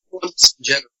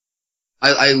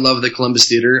 I love the Columbus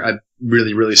Theater. I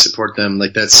really, really support them.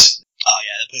 Like that's. Oh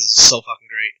yeah, that place is so fucking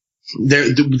great.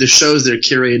 The shows they're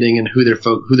curating and who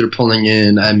they're pulling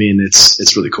in. I mean,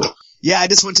 it's really cool. Yeah, I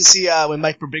just went to see when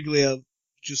Mike Birbiglia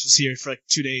just was here for like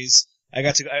 2 days. I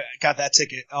got that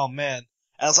ticket. Oh man, and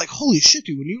I was like, holy shit,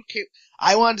 dude! When you came,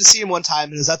 I wanted to see him one time,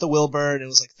 and it was at the Wilbur, and it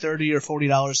was like $30 or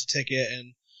 $40 a ticket,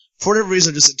 and for whatever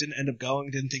reason, I just didn't end up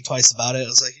going. Didn't think twice about it. I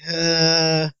was like,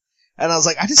 and I was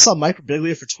like, I just saw Mike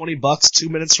Birbiglia for $20, 2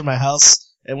 minutes from my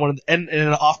house, and in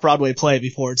an off-Broadway play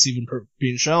before it's even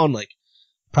being shown. Like,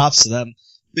 props to them.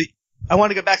 But I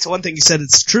want to get back to one thing you said.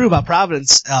 It's true about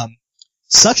Providence.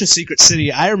 Such a secret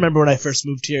city. I remember when I first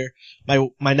moved here,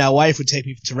 my now wife would take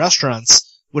me to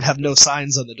restaurants, would have no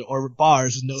signs on the door, or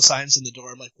bars with no signs on the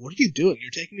door. I'm like, what are you doing?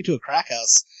 You're taking me to a crack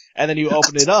house. And then you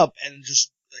open it up, and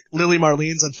just like Lily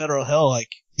Marlene's on Federal Hill, like,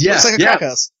 looks like a crack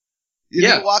house.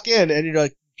 You walk in, and you're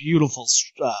like, beautiful.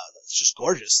 It's just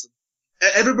gorgeous.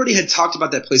 Everybody had talked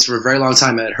about that place for a very long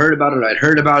time. I had heard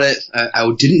about it.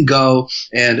 I didn't go,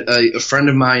 and a friend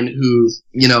of mine who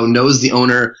knows the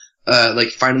owner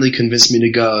finally convinced me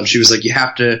to go, and she was like, "You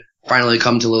have to finally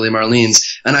come to Lily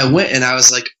Marlene's." And I went, and I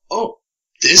was like, "Oh,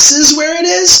 this is where it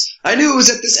is." I knew it was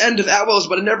at this end of Atwell's,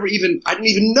 but I didn't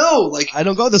even know. Like, I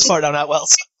don't go this far down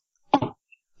Atwell's.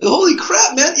 Holy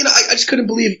crap, man! I just couldn't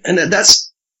believe, and that's.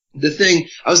 The thing,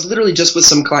 I was literally just with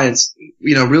some clients,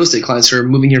 real estate clients who are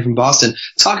moving here from Boston,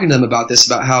 talking to them about this,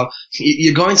 about how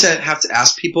you're going to have to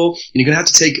ask people, and you're going to have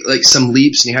to take like some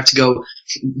leaps, and you have to go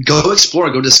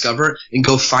explore, go discover, and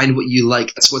go find what you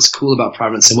like. That's what's cool about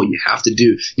Providence and what you have to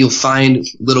do. You'll find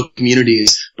little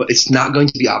communities, but it's not going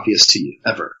to be obvious to you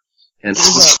ever. And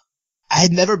I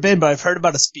had never been, but I've heard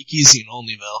about a speakeasy in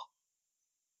Olneyville.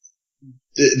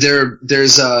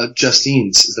 There's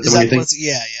Justine's. Is that the one you think?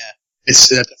 Yeah. That's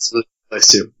the place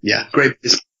too. Yeah, great.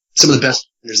 It's some of the best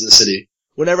vendors in the city.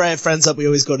 Whenever I have friends up, we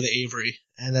always go to the Avery,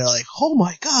 and they're like, "Oh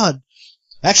my god!"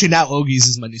 Actually, now Ogie's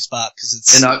is my new spot because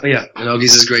it's and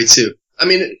Ogie's is great too. I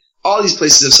mean, all these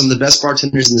places have some of the best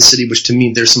bartenders in the city, which to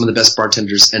me, they're some of the best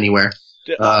bartenders anywhere.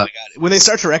 Oh my god! When they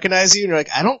start to recognize you, and you're like,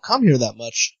 "I don't come here that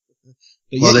much," but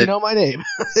yet you know my name.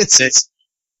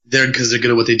 They're because they're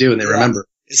good at what they do and they remember.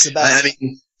 It's the best. I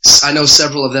mean, I know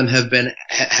several of them have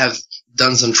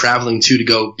done some traveling too to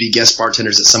go be guest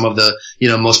bartenders at some of the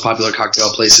most popular cocktail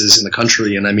places in the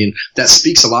country, and I mean that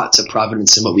speaks a lot to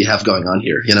Providence and what we have going on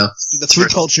here. The food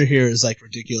culture here is like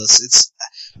ridiculous. It's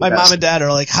my mom and dad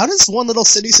are like, how does one little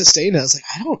city sustain it? I was like,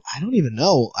 I don't even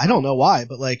know. I don't know why,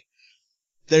 but like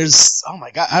there's oh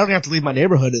my god, I don't even have to leave my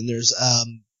neighborhood, and there's a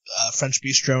French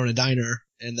bistro and a diner,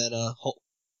 and then a whole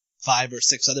 5 or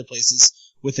 6 other places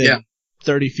within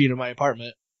 30 feet of my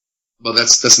apartment. Well,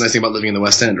 that's the nice thing about living in the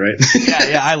West End, right?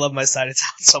 yeah, I love my side of town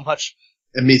so much.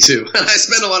 And me too. I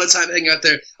spend a lot of time hanging out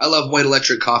there. I love White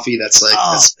Electric coffee.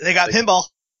 They got pinball.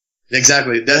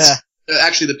 Exactly.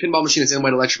 Actually the pinball machine that's in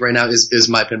White Electric right now is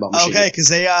my pinball machine. Okay,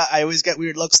 because I always get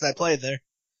weird looks when I play it there.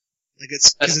 Like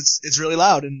it's really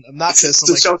loud and obnoxious. It's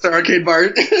a Shelter Arcade Bar.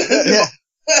 Yeah.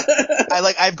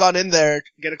 I've gone in there,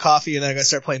 get a coffee, and then I gotta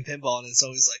start playing pinball, and it's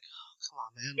always like, oh, come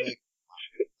on, man. Like,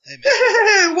 hey,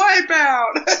 man. Wipe out!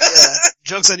 Yeah,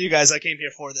 joke's on you guys. I came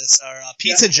here for this. Our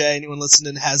Pizza J, anyone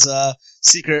listening, has a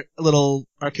secret little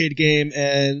arcade game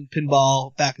and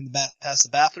pinball back in past the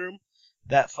bathroom.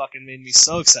 That fucking made me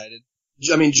so excited.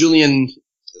 I mean, Julian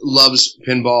loves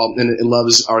pinball and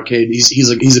loves arcade. He's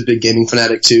a big gaming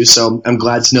fanatic too. So I'm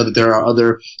glad to know that there are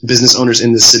other business owners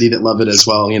in the city that love it as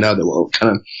well. That will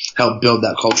kind of help build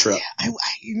that culture up. I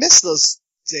miss those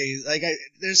days. Like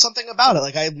there's something about it.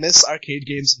 Like I miss arcade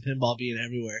games and pinball being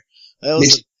everywhere. That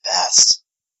was the best.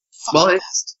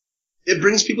 Best. It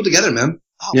brings people together, man.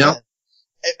 Oh,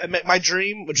 man. My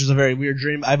dream, which is a very weird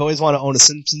dream, I've always wanted to own a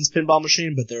Simpsons pinball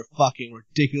machine, but they're fucking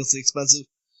ridiculously expensive.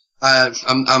 I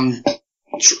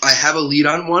have a lead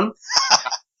on one.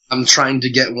 I'm trying to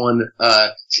get one.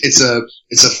 It's a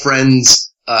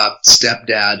friend's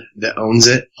stepdad that owns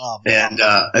it,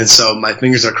 and so my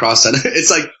fingers are crossed on it. It's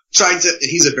like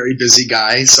he's a very busy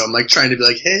guy, so I'm like trying to be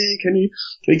like, hey, can you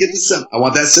get this? I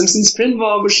want that Simpsons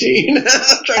pinball machine.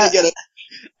 I'm trying to get it.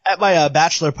 At my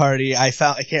bachelor party, I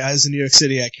was in New York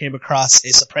City. I came across a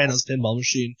Sopranos pinball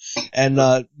machine, and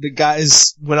the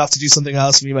guys went off to do something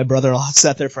else. Me and my brother-in-law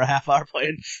sat there for a half hour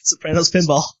playing Sopranos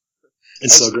pinball.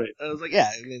 It's so great. I was like,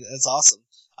 yeah, I mean, that's awesome.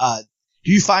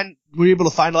 were you able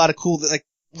to find a lot of cool,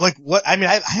 like what, I mean,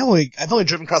 I've only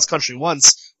driven cross country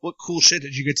once. What cool shit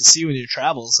did you get to see with your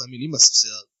travels? I mean, you must have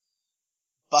seen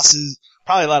buses,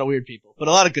 probably a lot of weird people, but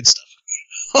a lot of good stuff.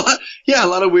 Yeah, a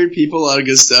lot of weird people, a lot of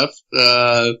good stuff.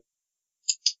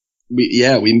 We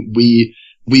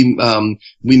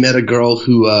met a girl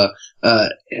who, her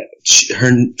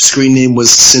screen name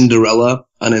was Cinderella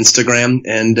on Instagram,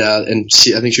 and I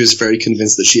think she was very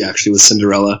convinced that she actually was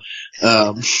Cinderella.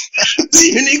 It's a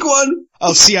unique one.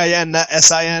 Oh, C-I-N, not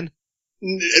S-I-N?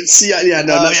 Yeah,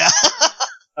 no, no. Yeah.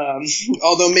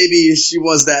 Although maybe she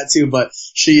was that too, but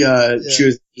she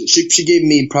gave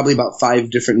me probably about 5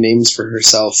 different names for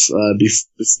herself.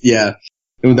 Yeah,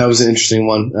 that was an interesting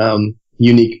one.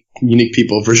 Unique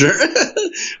people for sure.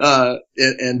 I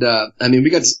mean,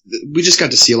 we just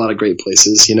got to see a lot of great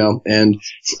places, you know, and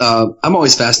I'm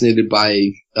always fascinated by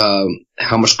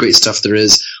how much great stuff there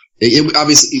is.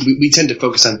 Obviously, we tend to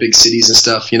focus on big cities and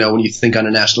stuff, you know, when you think on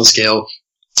a national scale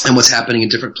and what's happening in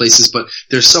different places, but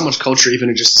there's so much culture even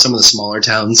in just some of the smaller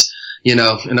towns, you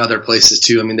know, and other places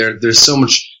too. I mean, there's so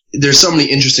many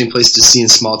interesting places to see in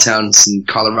small towns in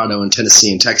Colorado and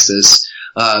Tennessee and Texas,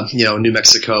 you know, New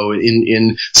Mexico,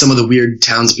 in some of the weird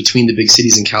towns between the big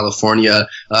cities in California,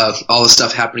 all the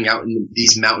stuff happening out in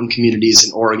these mountain communities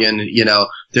in Oregon, you know,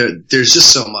 there's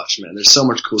just so much, man. There's so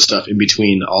much cool stuff in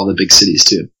between all the big cities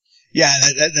too. Yeah,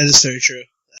 that is very true.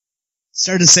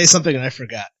 Started to say something and I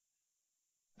forgot.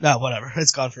 No, whatever.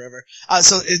 It's gone forever.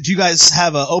 So do you guys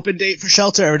have an open date for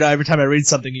Shelter? Every time I read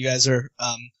something, you guys are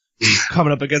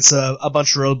coming up against a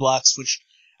bunch of roadblocks, which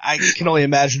I can only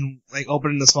imagine, like,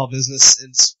 opening a small business.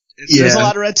 There's a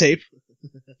lot of red tape.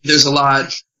 There's a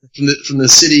lot from the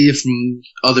city, from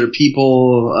other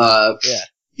people.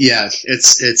 Yeah,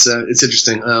 it's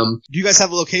interesting. Do you guys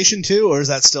have a location too, or is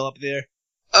that still up there?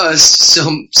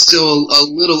 Still a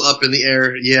little up in the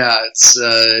air. Yeah, it's,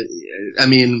 I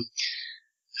mean,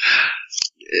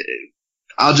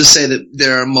 I'll just say that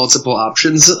there are multiple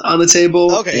options on the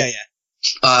table. Okay, yeah.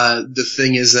 The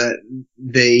thing is that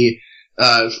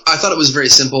I thought it was very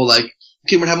simple, like,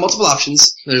 okay, we're going to have multiple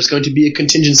options. There's going to be a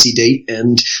contingency date,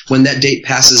 and when that date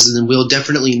passes, then we'll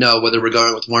definitely know whether we're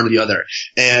going with one or the other.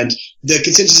 And the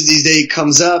contingency date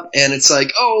comes up, and it's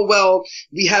like, oh, well,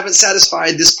 we haven't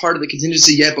satisfied this part of the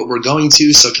contingency yet, but we're going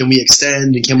to, so can we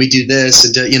extend, and can we do this,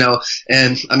 and, you know,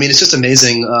 and, I mean, it's just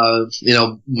amazing. You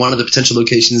know, one of the potential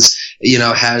locations, you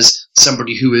know, has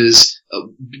somebody who is,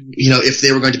 you know, if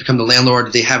they were going to become the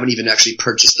landlord, they haven't even actually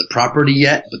purchased the property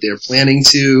yet, but they're planning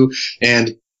to,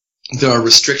 and there are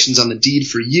restrictions on the deed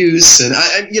for use, and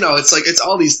you know, it's like, it's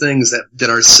all these things that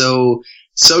are so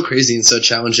crazy and so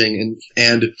challenging,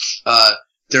 and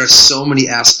there are so many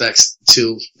aspects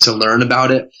to learn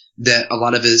about it that a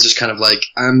lot of it is just kind of like,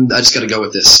 I just gotta go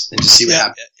with this and just see what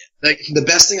happens. Yeah. Like, the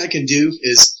best thing I can do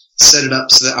is set it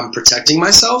up so that I'm protecting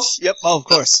myself. Yep. Oh, of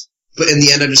course. But in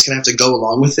the end, I'm just gonna have to go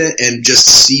along with it and just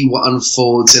see what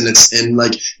unfolds, and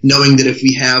like, knowing that if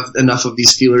we have enough of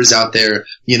these feelers out there,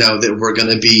 you know, that we're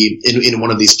gonna be in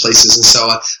one of these places. And so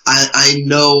I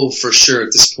know for sure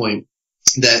at this point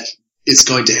that it's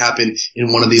going to happen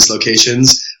in one of these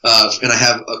locations. And I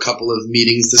have a couple of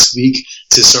meetings this week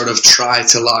to sort of try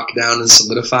to lock down and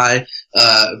solidify.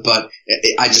 But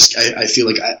I feel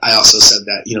like I also said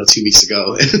that, you know, 2 weeks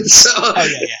ago. So, oh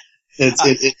yeah.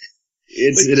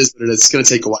 It is what it is. It's going to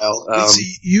take a while. So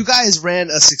you guys ran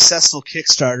a successful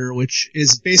Kickstarter, which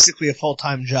is basically a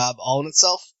full-time job all in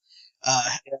itself.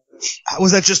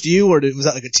 Was that just you, or was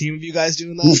that like a team of you guys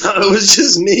doing that? No, it was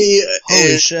just me.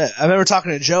 Holy shit. I remember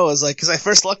talking to Joe. I was like, cause I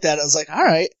first looked at it, I was like, all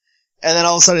right. And then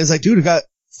all of a sudden it's like, dude, it got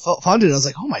funded. I was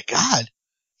like, oh my God.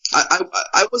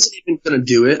 I wasn't even going to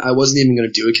do it. I wasn't even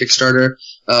going to do a Kickstarter.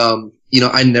 You know,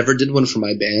 I never did one for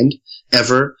my band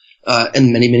ever.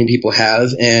 And many people have,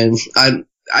 and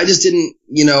I just didn't,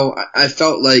 you know, I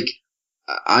felt like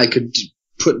I could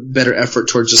put better effort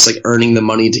towards just like earning the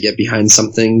money to get behind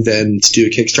something than to do a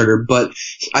Kickstarter. But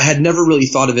I had never really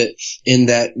thought of it in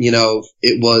that, you know,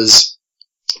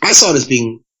 I saw it as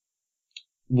being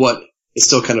what it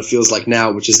still kind of feels like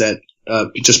now, which is that,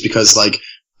 just because like,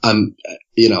 I'm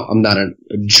not a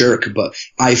jerk, but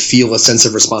I feel a sense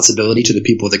of responsibility to the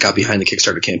people that got behind the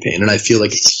Kickstarter campaign. And I feel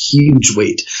like it's a huge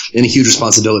weight and a huge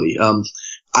responsibility.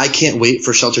 I can't wait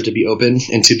for Shelter to be open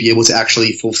and to be able to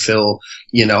actually fulfill,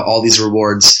 you know, all these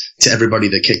rewards to everybody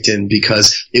that kicked in,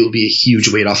 because it will be a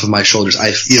huge weight off of my shoulders.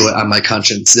 I feel it on my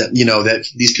conscience that, you know, that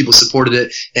these people supported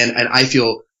it. And I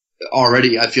feel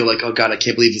already I feel like, oh God, I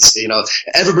can't believe it's,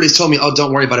 everybody's told me, oh,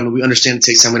 don't worry about it. We understand it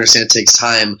takes time. We understand it takes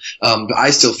time. But I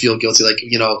still feel guilty. Like,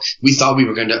 we thought we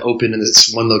were going to open in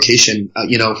this one location,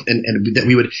 and that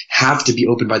we would have to be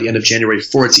open by the end of January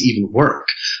for it to even work.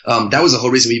 That was the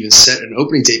whole reason we even set an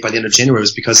opening date by the end of January,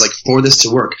 was because like for this to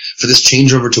work, for this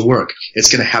changeover to work,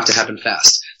 it's going to have to happen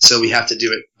fast. So we have to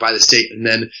do it by this date. And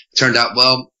then it turned out,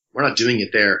 well, we're not doing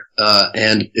it there.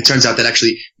 And it turns out that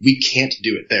actually we can't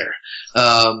do it there.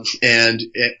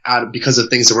 Because of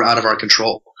things that were out of our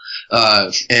control.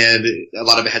 And a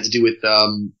lot of it had to do with,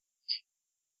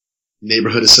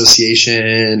 neighborhood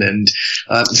association and,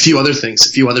 a few other things,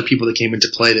 a few other people that came into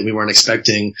play that we weren't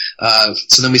expecting.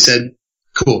 So then we said,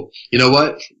 cool. You know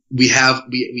what? We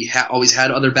always had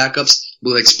other backups.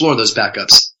 We'll explore those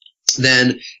backups.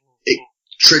 Then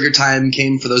trigger time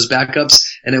came for those backups,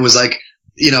 and it was like,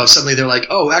 suddenly they're like,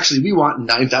 oh, actually, we want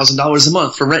 $9,000 a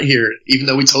month for rent here, even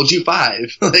though we told you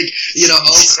 $5,000. Oh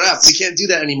crap, we can't do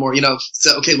that anymore.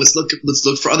 So okay, let's look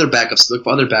for other backups.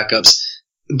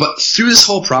 But through this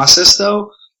whole process,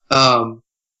 though,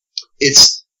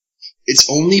 it's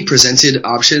only presented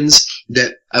options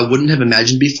that I wouldn't have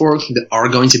imagined before that are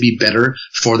going to be better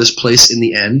for this place in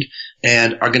the end,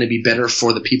 and are going to be better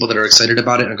for the people that are excited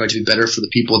about it, and are going to be better for the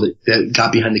people that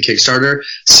got behind the Kickstarter.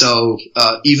 So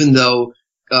even though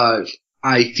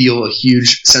I feel a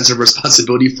huge sense of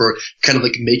responsibility for kind of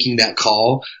like making that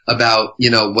call about,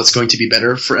 what's going to be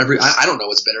better for I don't know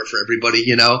what's better for everybody,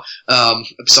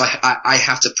 so I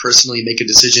have to personally make a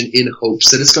decision in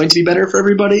hopes that it's going to be better for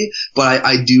everybody, but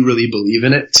I do really believe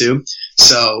in it too.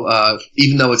 So,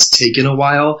 even though it's taken a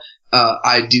while,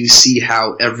 I do see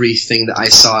how everything that I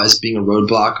saw as being a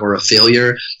roadblock or a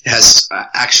failure has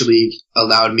actually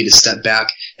allowed me to step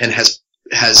back and has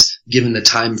given the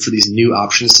time for these new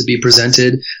options to be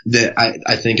presented that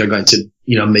I think are going to,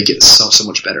 make it so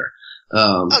much better.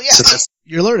 So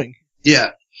you're learning.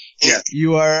 Yeah. Yeah.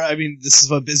 You are, this is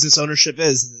what business ownership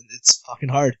is. And it's fucking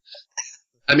hard.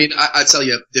 I tell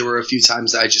you, there were a few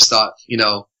times that I just thought,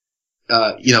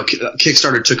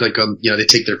 Kickstarter took like, they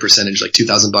take their percentage, like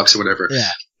 $2,000 or whatever.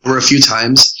 Yeah. There were a few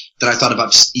times that I thought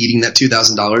about just eating that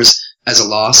 $2,000 as a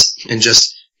loss and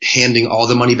just handing all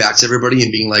the money back to everybody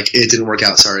and being like, it didn't work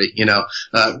out, sorry. I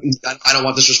don't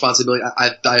want this responsibility.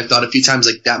 I've thought a few times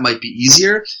like that might be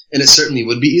easier, and it certainly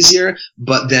would be easier,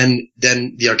 but then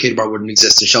the arcade bar wouldn't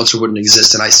exist and Shelter wouldn't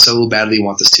exist, and I so badly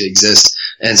want this to exist.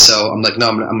 And so I'm like, no,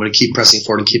 I'm going to keep pressing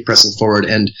forward.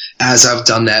 And as I've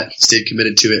done that, stayed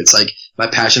committed to it, it's like my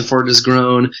passion for it has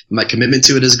grown, my commitment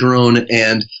to it has grown,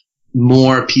 and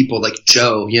more people like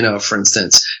Joe, for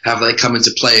instance, have like come into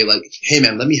play like, hey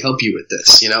man, let me help you with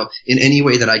this, in any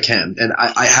way that I can. And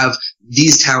I have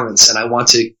these talents and I want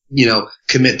to,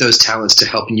 commit those talents to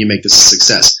helping you make this a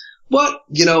success. But,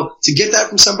 to get that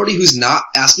from somebody who's not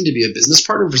asking to be a business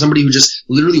partner, for somebody who just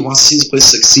literally wants to see this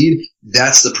place succeed,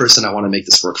 that's the person I want to make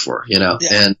this work for, Yeah.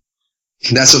 And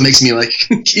that's what makes me like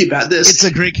keep at this. It's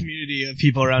a great community of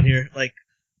people around here. Like,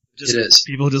 it is.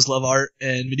 People who just love art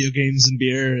and video games and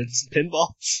beer and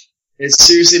pinball. It's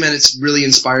seriously, man, it's really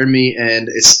inspired me, and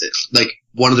it's like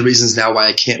one of the reasons now why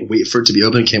I can't wait for it to be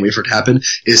open, can't wait for it to happen,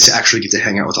 is to actually get to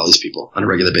hang out with all these people on a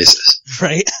regular basis.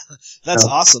 Right? That's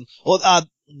awesome. Well,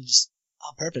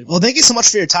 perfect. Well, thank you so much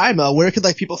for your time. Where could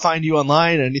people find you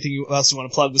online, or anything else you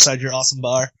want to plug besides your awesome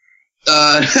bar?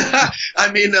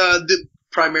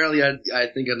 Primarily, I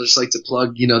think I'd just like to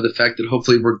plug, the fact that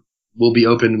hopefully we'll be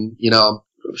open,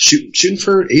 shooting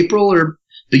for April or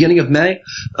beginning of May.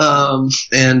 It's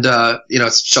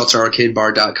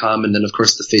shelterarcadebar.com, and then of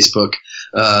course the Facebook,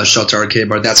 Shelter Arcade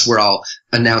Bar. That's where I'll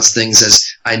announce things as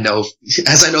I know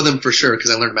them for sure,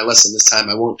 because I learned my lesson this time.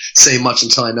 I won't say much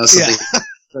until I know something,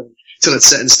 until it's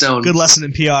set in stone. Good lesson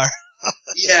in PR.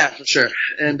 Yeah, for sure.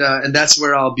 And that's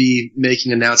where I'll be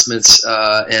making announcements,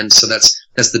 and so that's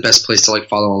the best place to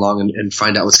follow along and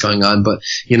find out what's going on. But,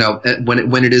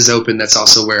 when it is open, that's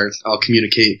also where I'll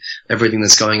communicate everything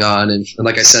that's going on. And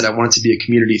like I said, I want it to be a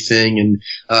community thing. And,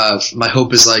 my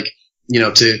hope is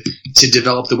to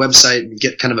develop the website and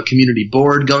get kind of a community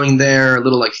board going there, a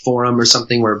little forum or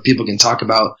something where people can talk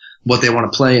about what they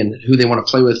want to play and who they want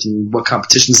to play with and what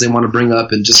competitions they want to bring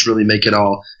up, and just really make it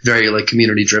all very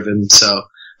community driven. So,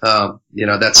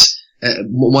 that's,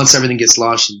 once everything gets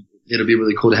launched, it'll be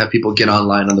really cool to have people get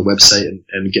online on the website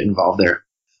and get involved there.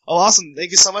 Oh, awesome. Thank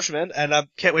you so much, man. And I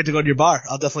can't wait to go to your bar.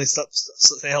 I'll definitely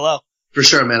say hello. For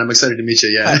sure, man. I'm excited to meet you.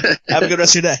 Yeah. Have a good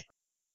rest of your day.